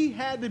he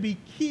had to be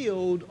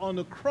killed on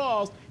the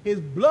cross. His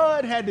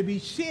blood had to be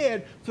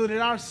shed so that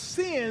our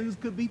sins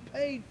could be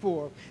paid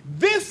for.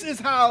 This is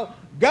how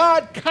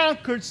God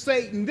conquered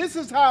Satan. This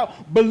is how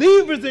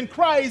believers in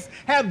Christ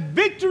have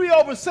victory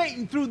over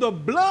Satan through the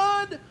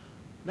blood,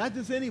 not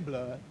just any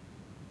blood,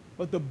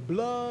 but the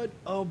blood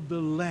of the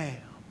Lamb.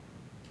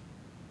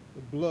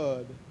 The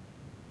blood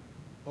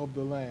of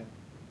the Lamb.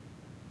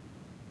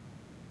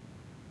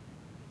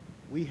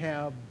 We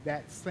have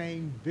that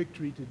same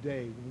victory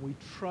today when we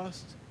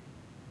trust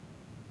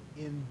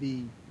in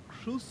the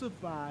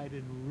crucified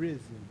and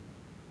risen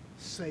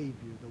Savior,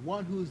 the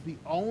one who is the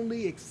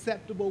only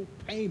acceptable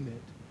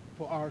payment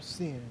for our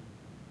sin,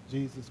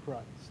 Jesus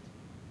Christ.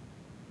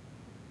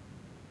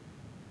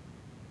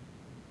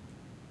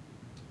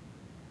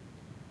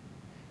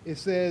 It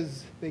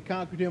says they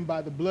conquered him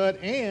by the blood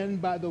and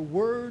by the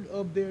word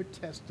of their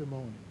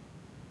testimony.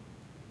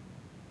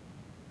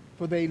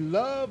 For they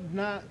loved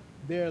not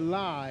their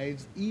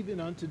lives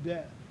even unto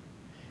death.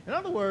 In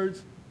other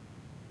words,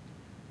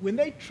 when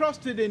they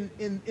trusted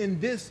in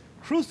this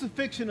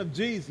crucifixion of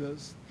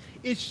Jesus,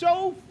 it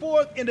showed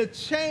forth in a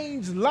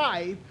changed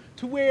life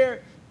to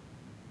where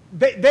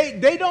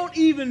they don't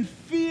even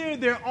fear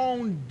their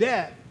own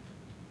death,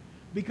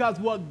 because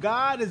what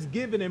God has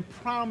given and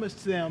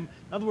promised them,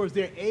 in other words,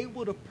 they're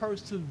able to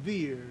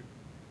persevere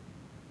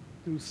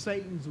through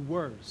Satan's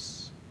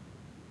worst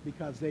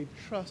because they've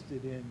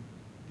trusted in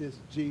this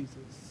Jesus.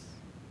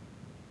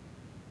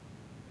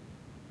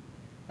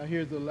 Now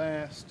here's the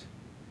last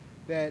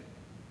that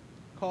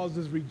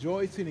causes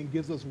rejoicing and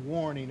gives us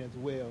warning as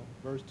well.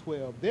 Verse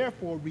 12,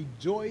 therefore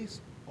rejoice,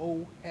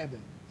 O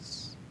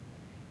heavens,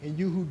 and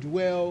you who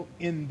dwell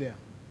in them.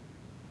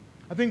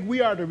 I think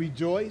we are to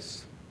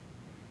rejoice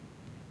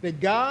that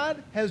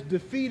God has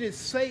defeated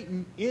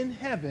Satan in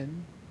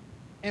heaven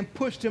and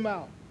pushed him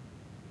out.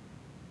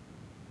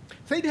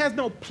 Satan has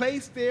no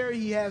place there.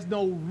 He has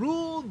no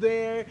rule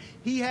there.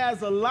 He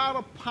has a lot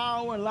of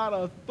power and a lot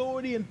of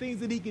authority and things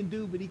that he can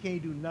do, but he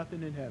can't do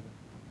nothing in heaven.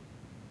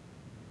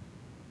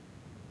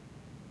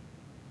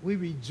 We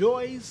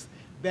rejoice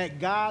that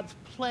God's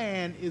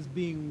plan is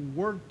being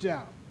worked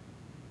out.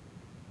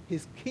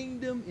 His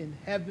kingdom in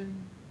heaven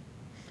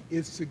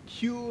is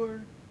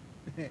secure,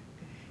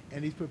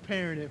 and he's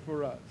preparing it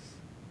for us.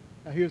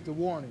 Now here's the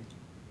warning.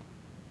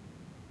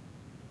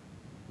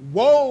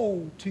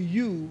 Woe to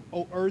you,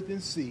 O earth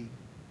and sea,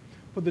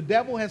 for the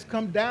devil has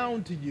come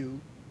down to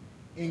you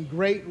in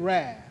great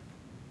wrath,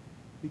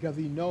 because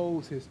he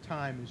knows his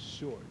time is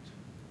short.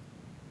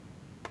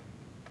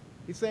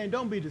 He's saying,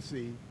 don't be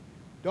deceived.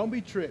 Don't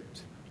be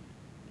tricked.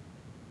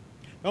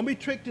 Don't be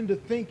tricked into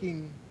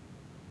thinking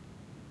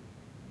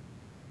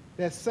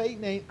that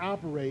Satan ain't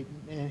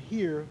operating and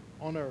here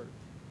on earth.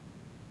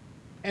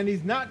 And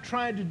he's not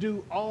trying to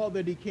do all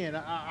that he can.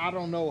 I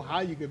don't know how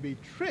you could be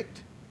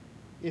tricked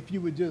if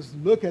you would just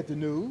look at the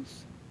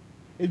news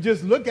and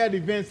just look at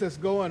events that's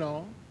going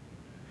on.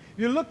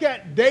 You look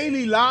at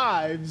daily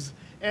lives,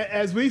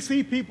 as we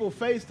see people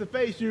face to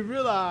face, you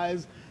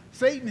realize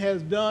Satan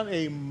has done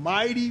a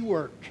mighty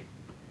work.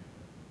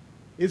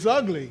 It's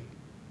ugly.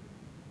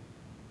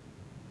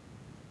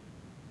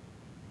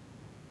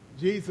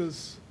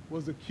 Jesus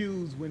was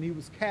accused when he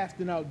was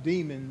casting out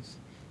demons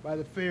by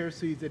the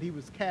Pharisees that he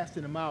was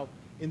casting them out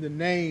in the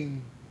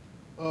name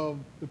of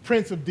the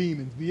prince of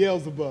demons,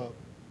 Beelzebub.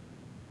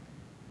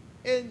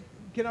 And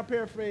can I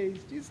paraphrase?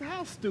 Jesus,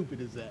 how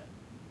stupid is that?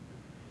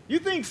 You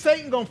think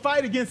Satan going to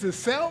fight against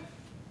himself?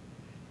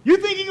 You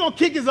think he's going to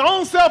kick his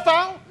own self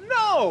out?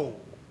 No.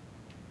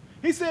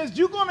 He says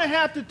you're going to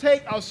have to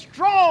take a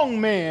strong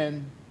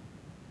man.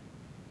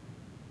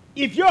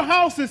 If your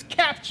house is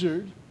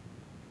captured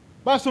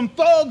by some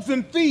thugs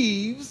and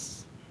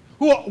thieves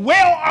who are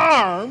well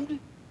armed,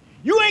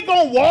 you ain't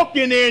going to walk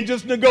in there and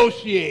just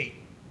negotiate.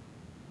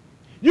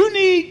 You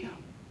need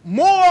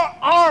more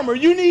armor.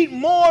 You need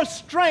more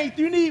strength.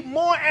 You need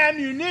more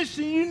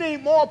ammunition. You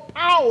need more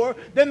power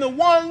than the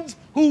ones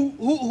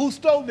who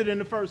stole it in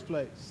the first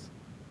place.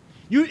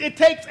 It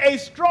takes a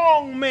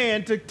strong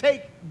man to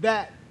take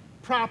that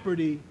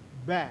property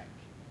back.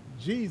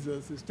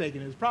 Jesus is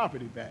taking his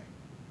property back.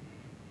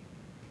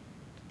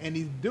 And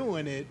he's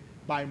doing it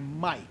by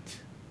might.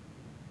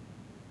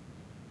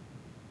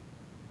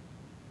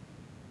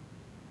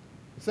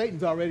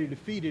 Satan's already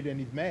defeated and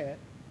he's mad.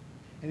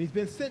 And he's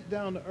been sent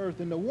down to earth.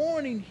 And the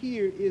warning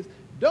here is,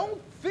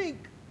 don't think,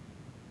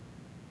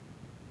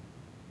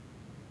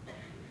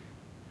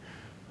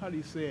 how do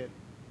you say it?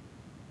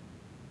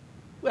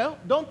 Well,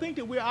 don't think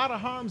that we're out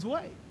of harm's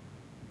way.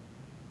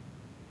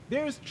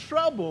 There's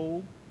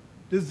trouble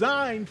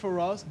designed for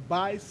us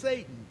by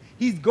Satan.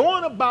 He's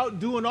going about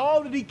doing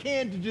all that he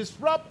can to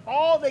disrupt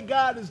all that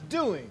God is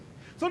doing.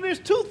 So there's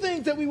two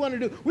things that we want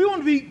to do. We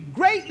want to be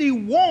greatly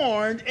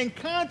warned and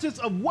conscious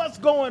of what's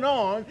going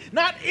on,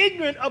 not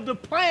ignorant of the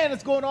plan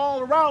that's going on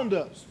all around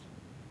us.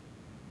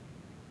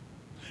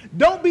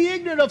 Don't be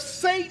ignorant of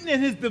Satan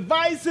and his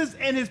devices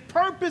and his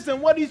purpose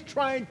and what he's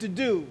trying to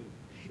do.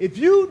 If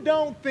you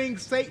don't think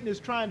Satan is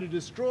trying to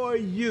destroy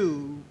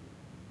you,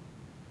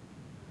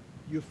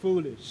 you're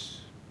foolish.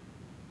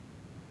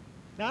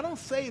 Now, I don't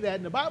say that,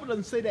 and the Bible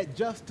doesn't say that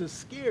just to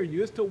scare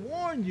you. It's to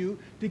warn you,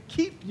 to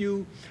keep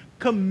you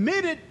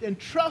committed and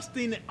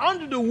trusting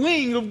under the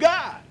wing of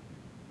God.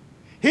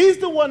 He's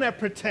the one that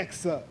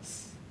protects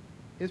us.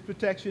 His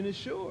protection is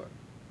sure.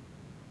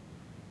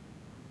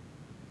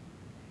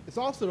 It's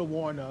also to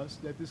warn us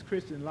that this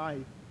Christian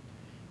life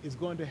is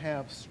going to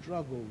have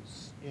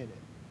struggles in it.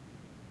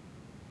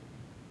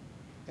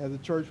 As a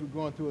church, we're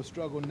going through a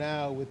struggle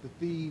now with the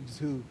thieves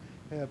who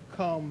have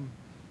come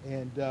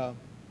and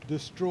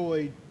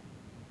destroyed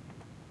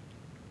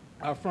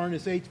our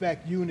furnace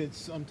HVAC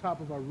units on top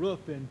of our roof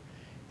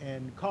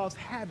and caused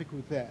havoc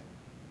with that.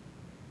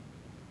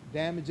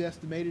 Damage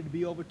estimated to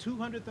be over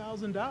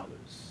 $200,000.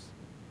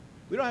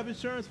 We don't have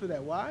insurance for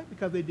that. Why?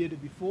 Because they did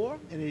it before,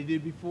 and they did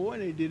it before,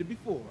 and they did it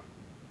before.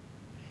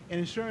 And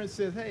insurance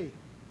says, hey,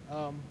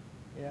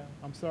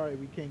 I'm sorry,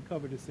 we can't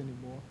cover this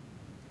anymore.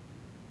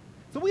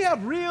 So we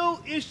have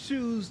real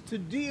issues to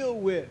deal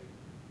with.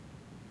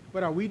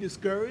 But are we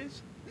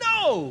discouraged?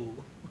 No!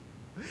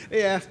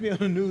 They asked me on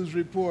a news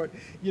report,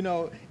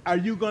 are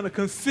you going to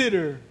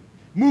consider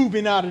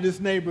moving out of this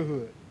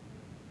neighborhood?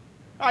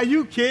 Are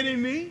you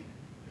kidding me?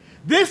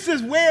 This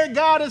is where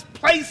God has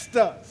placed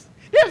us.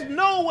 There's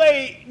no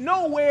way,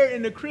 nowhere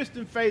in the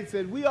Christian faith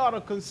that we ought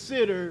to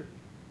consider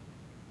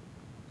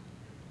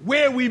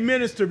where we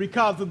minister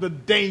because of the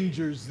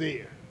dangers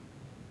there.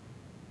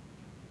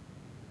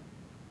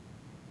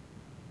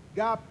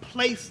 God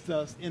placed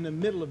us in the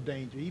middle of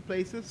danger. He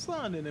placed his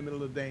son in the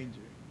middle of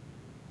danger.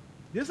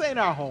 This ain't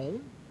our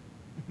home.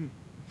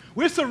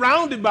 We're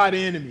surrounded by the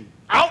enemy,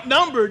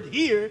 outnumbered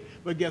here,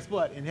 but guess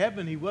what? In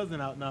heaven, he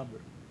wasn't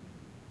outnumbered.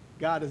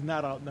 God is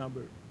not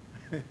outnumbered.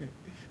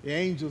 The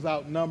angels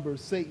outnumber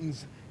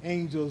Satan's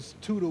angels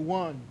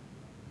 2-1.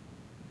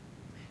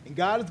 And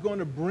God is going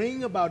to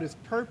bring about his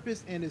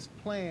purpose and his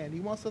plan. He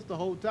wants us to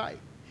hold tight.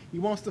 He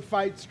wants to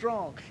fight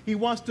strong. He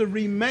wants to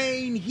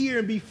remain here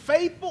and be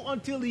faithful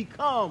until he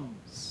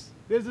comes.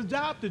 There's a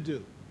job to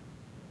do.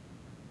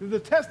 There's a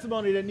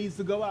testimony that needs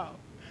to go out.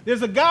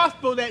 There's a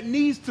gospel that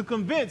needs to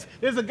convince.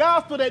 There's a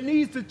gospel that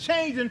needs to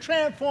change and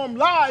transform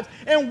lives.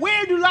 And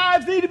where do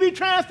lives need to be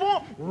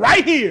transformed?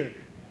 Right here.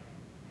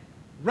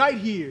 Right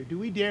here. Do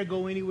we dare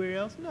go anywhere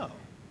else? No.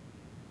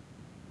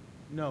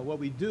 No, what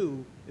we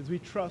do is we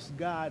trust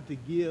God to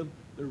give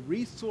the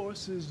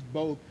resources,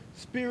 both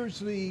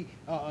spiritually,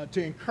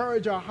 to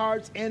encourage our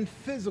hearts, and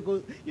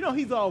physical. You know,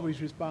 he's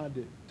always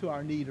responded to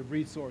our need of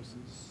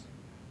resources.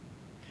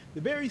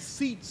 The very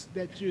seats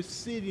that you're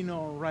sitting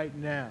on right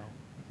now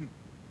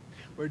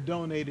were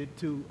donated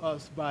to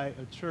us by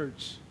a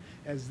church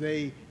as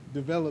they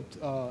developed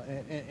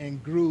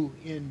and grew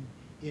in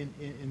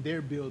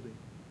their building.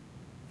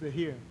 So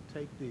here,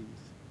 take these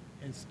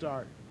and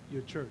start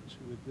your church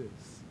with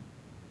this.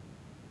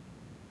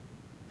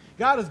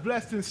 God is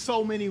blessed in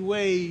so many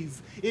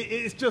ways.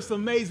 It's just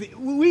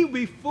amazing. We'd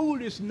be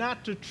foolish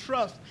not to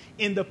trust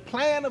in the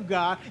plan of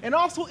God and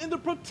also in the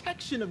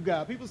protection of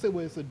God. People say,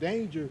 well, it's a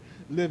danger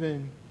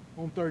living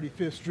on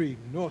 35th Street,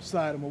 north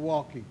side of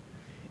Milwaukee,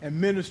 and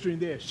ministering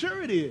there.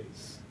 Sure it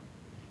is.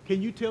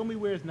 Can you tell me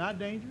where it's not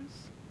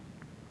dangerous?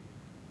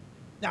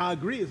 Now, I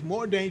agree, it's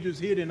more dangerous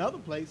here than other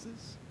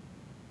places.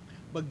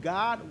 But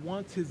God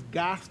wants his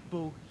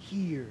gospel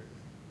here.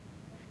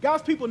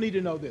 God's people need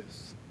to know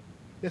this,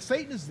 that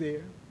Satan is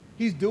there.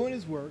 He's doing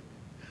his work.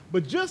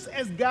 But just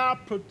as God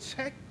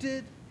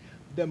protected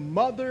the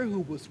mother who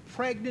was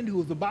pregnant, who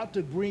was about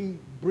to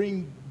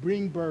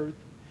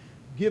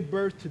give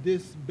birth to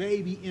this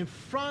baby in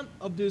front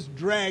of this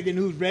dragon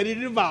who's ready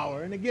to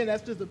devour. And again,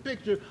 that's just a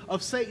picture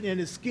of Satan and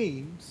his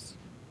schemes.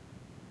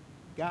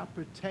 God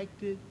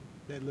protected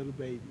that little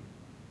baby.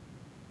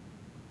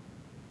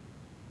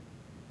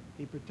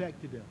 He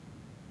protected him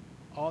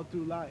all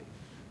through life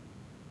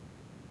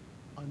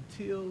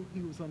until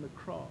he was on the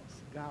cross.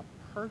 God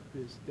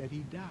purposed that he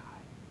die.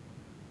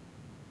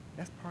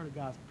 That's part of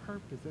God's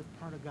purpose. That's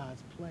part of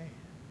God's plan.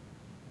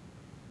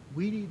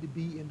 We need to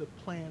be in the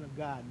plan of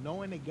God,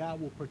 knowing that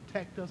God will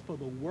protect us for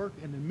the work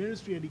and the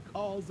ministry that he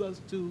calls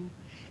us to.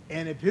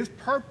 And if his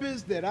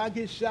purpose that I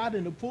get shot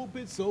in the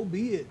pulpit, so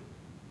be it.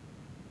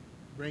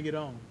 Bring it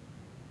on.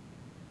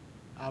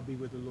 I'll be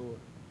with the Lord.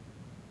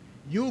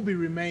 You'll be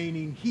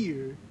remaining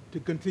here to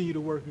continue the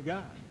work of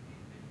God.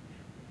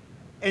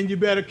 And you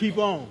better keep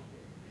on.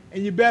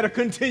 And you better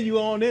continue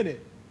on in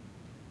it.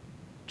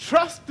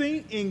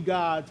 Trusting in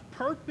God's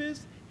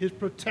purpose, his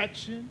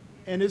protection,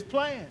 and his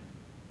plan.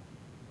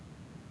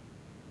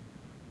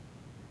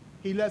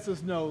 He lets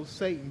us know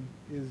Satan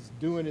is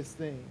doing his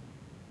thing,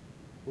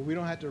 but we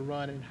don't have to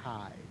run and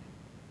hide.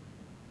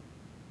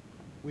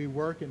 We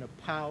work in the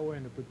power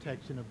and the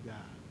protection of God.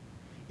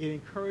 It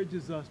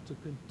encourages us to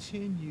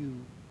continue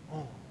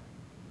on.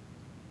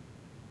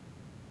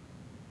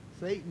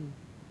 Satan,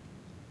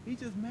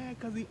 he's just mad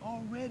because he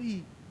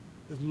already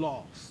is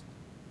lost.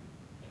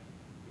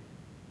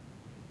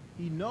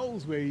 He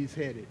knows where he's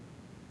headed.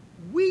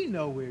 We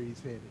know where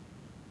he's headed.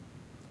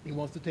 He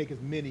wants to take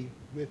as many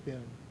with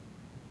him.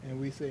 And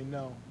we say,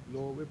 no,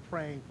 Lord, we're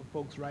praying for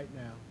folks right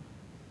now.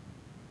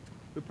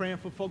 We're praying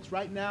for folks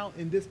right now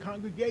in this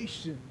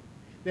congregation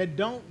that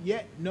don't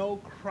yet know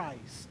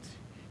Christ.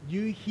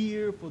 You're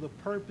here for the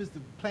purpose, the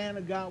plan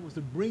of God was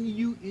to bring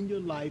you in your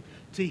life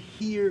to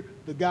hear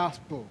the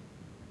gospel.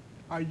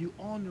 Are you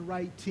on the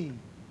right team?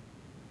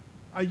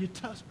 Are you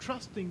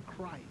trusting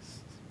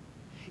Christ?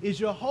 Is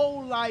your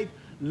whole life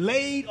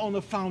laid on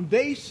the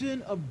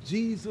foundation of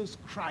Jesus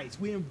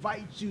Christ? We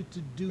invite you to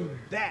do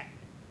that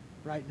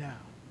right now.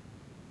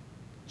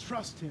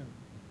 Trust him.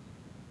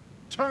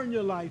 Turn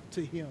your life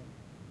to him.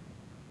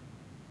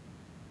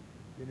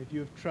 And if you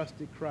have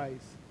trusted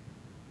Christ,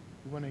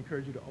 we want to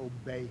encourage you to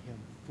obey him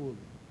fully.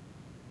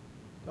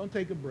 Don't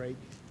take a break.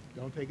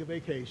 Don't take a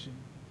vacation.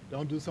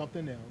 Don't do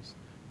something else.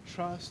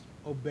 Trust,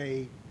 obey,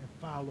 and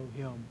follow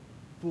him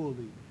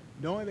fully,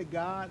 knowing that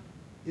God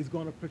is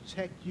going to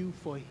protect you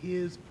for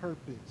his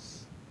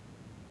purpose.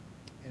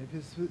 And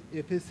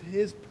if it's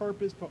his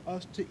purpose for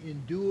us to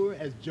endure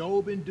as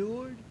Job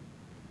endured,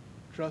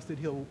 trust that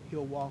he'll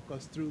walk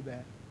us through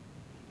that.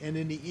 And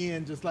in the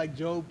end, just like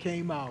Job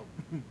came out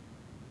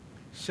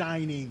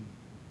shining,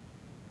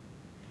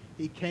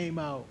 he came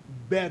out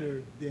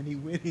better than he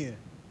went in.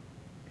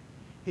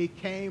 He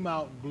came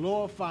out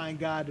glorifying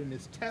God in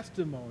his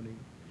testimony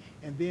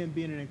and then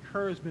being an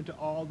encouragement to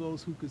all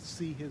those who could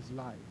see his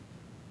life.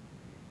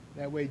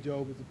 That way,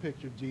 Job is a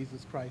picture of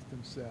Jesus Christ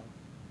himself.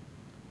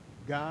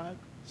 God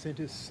sent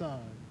his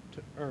son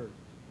to earth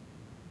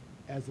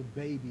as a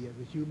baby,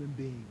 as a human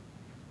being,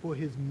 for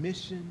his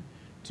mission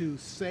to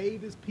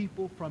save his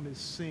people from his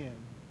sin.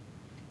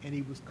 And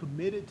he was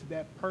committed to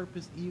that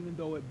purpose even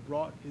though it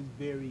brought his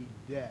very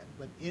death.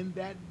 But in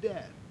that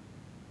death,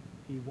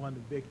 he won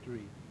the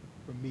victory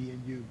for me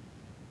and you.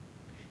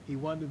 He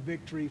won the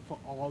victory for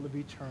all of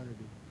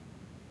eternity.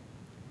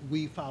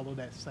 We follow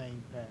that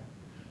same path.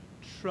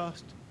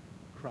 Trust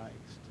Christ.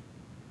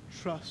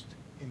 Trust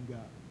in God.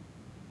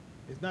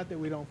 It's not that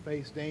we don't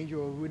face danger,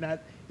 or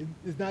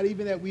it's not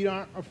even that we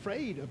aren't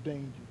afraid of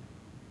danger.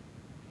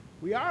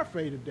 We are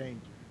afraid of danger.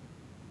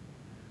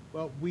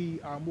 But we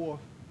are more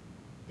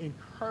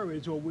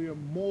encouraged, or we are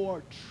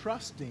more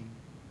trusting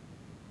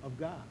of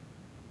God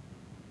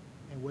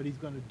and what he's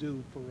going to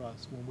do for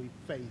us when we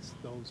face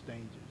those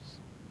dangers.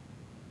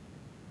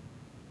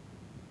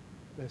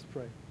 Let's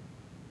pray.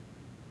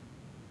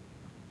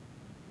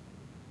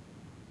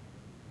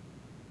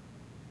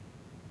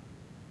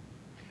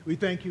 We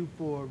thank you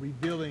for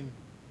revealing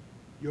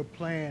your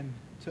plan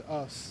to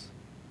us,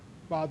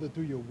 Father,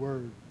 through your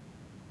word.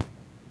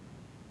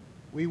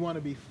 We want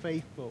to be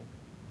faithful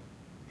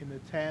in the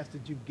task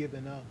that you've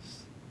given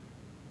us.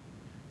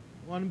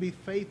 We want to be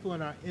faithful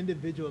in our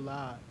individual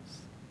lives.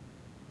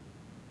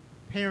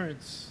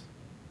 Parents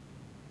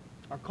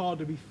are called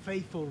to be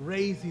faithful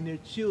raising their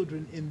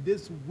children in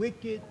this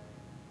wicked,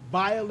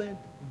 violent,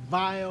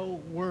 vile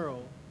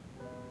world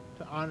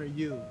to honor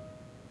you,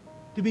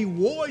 to be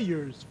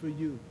warriors for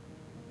you.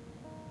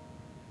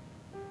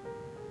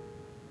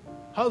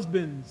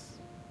 Husbands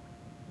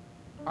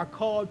are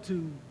called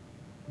to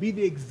be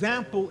the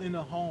example in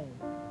the home,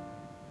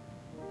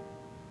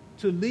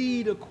 to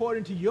lead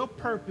according to your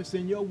purpose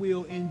and your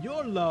will, in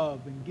your love,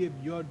 and give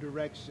your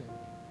direction.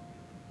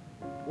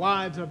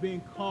 Wives are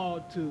being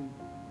called to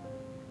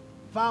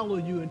follow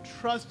you and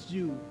trust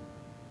you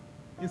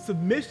in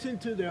submission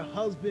to their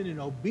husband, in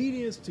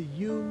obedience to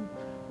you,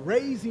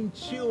 raising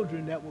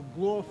children that will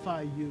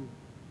glorify you.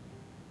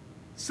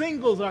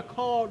 Singles are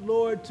called,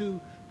 Lord, to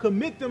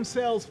commit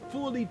themselves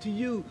fully to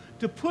you,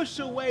 to push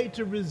away,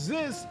 to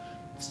resist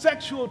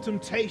sexual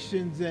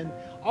temptations and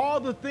all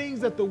the things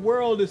that the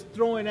world is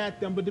throwing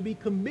at them, but to be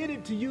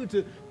committed to you,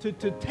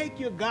 to take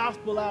your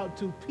gospel out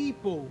to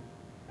people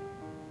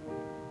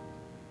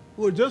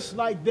who are just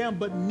like them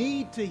but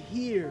need to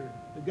hear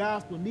the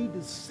gospel, need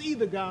to see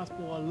the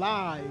gospel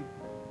alive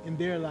in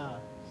their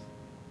lives.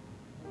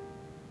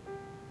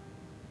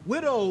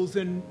 Widows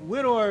and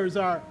widowers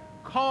are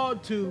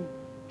called to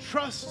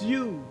trust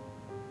you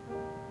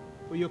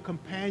for your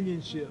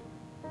companionship,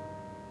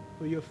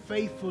 for your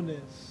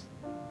faithfulness,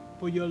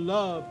 for your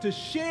love, to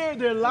share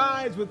their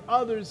lives with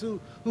others who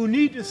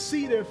need to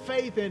see their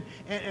faith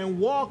and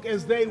walk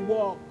as they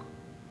walk.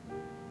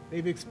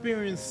 They've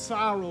experienced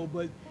sorrow,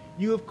 but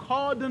you have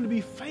called them to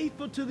be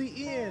faithful to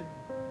the end.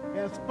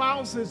 As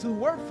spouses who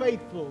were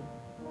faithful,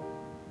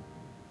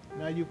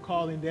 now you're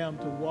calling them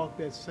to walk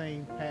that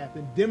same path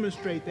and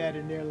demonstrate that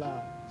in their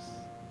lives.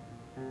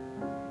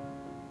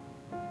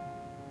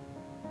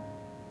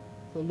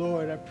 So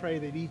Lord, I pray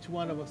that each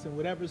one of us, in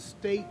whatever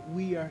state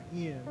we are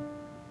in,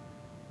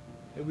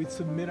 that we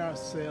submit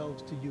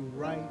ourselves to you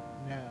right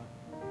now.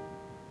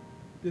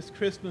 This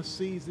Christmas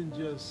season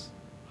just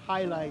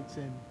highlights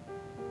and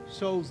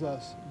shows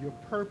us your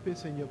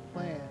purpose and your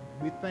plan.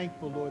 We're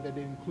thankful, Lord, that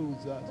it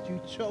includes us.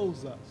 You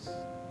chose us.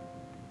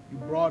 You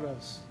brought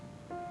us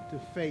to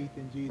faith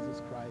in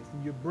Jesus Christ.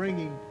 And you're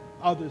bringing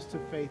others to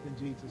faith in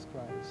Jesus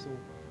Christ. So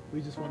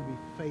we just want to be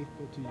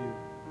faithful to you.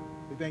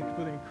 We thank you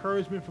for the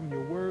encouragement from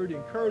your word, the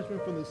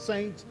encouragement from the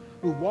saints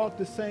who walk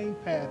the same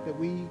path that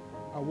we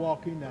are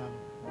walking now.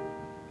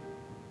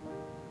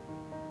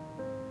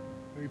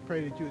 And we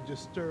pray that you would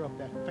just stir up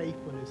that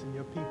faithfulness in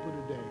your people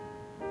today.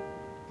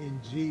 In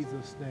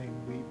Jesus' name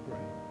we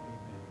pray.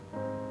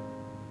 Amen.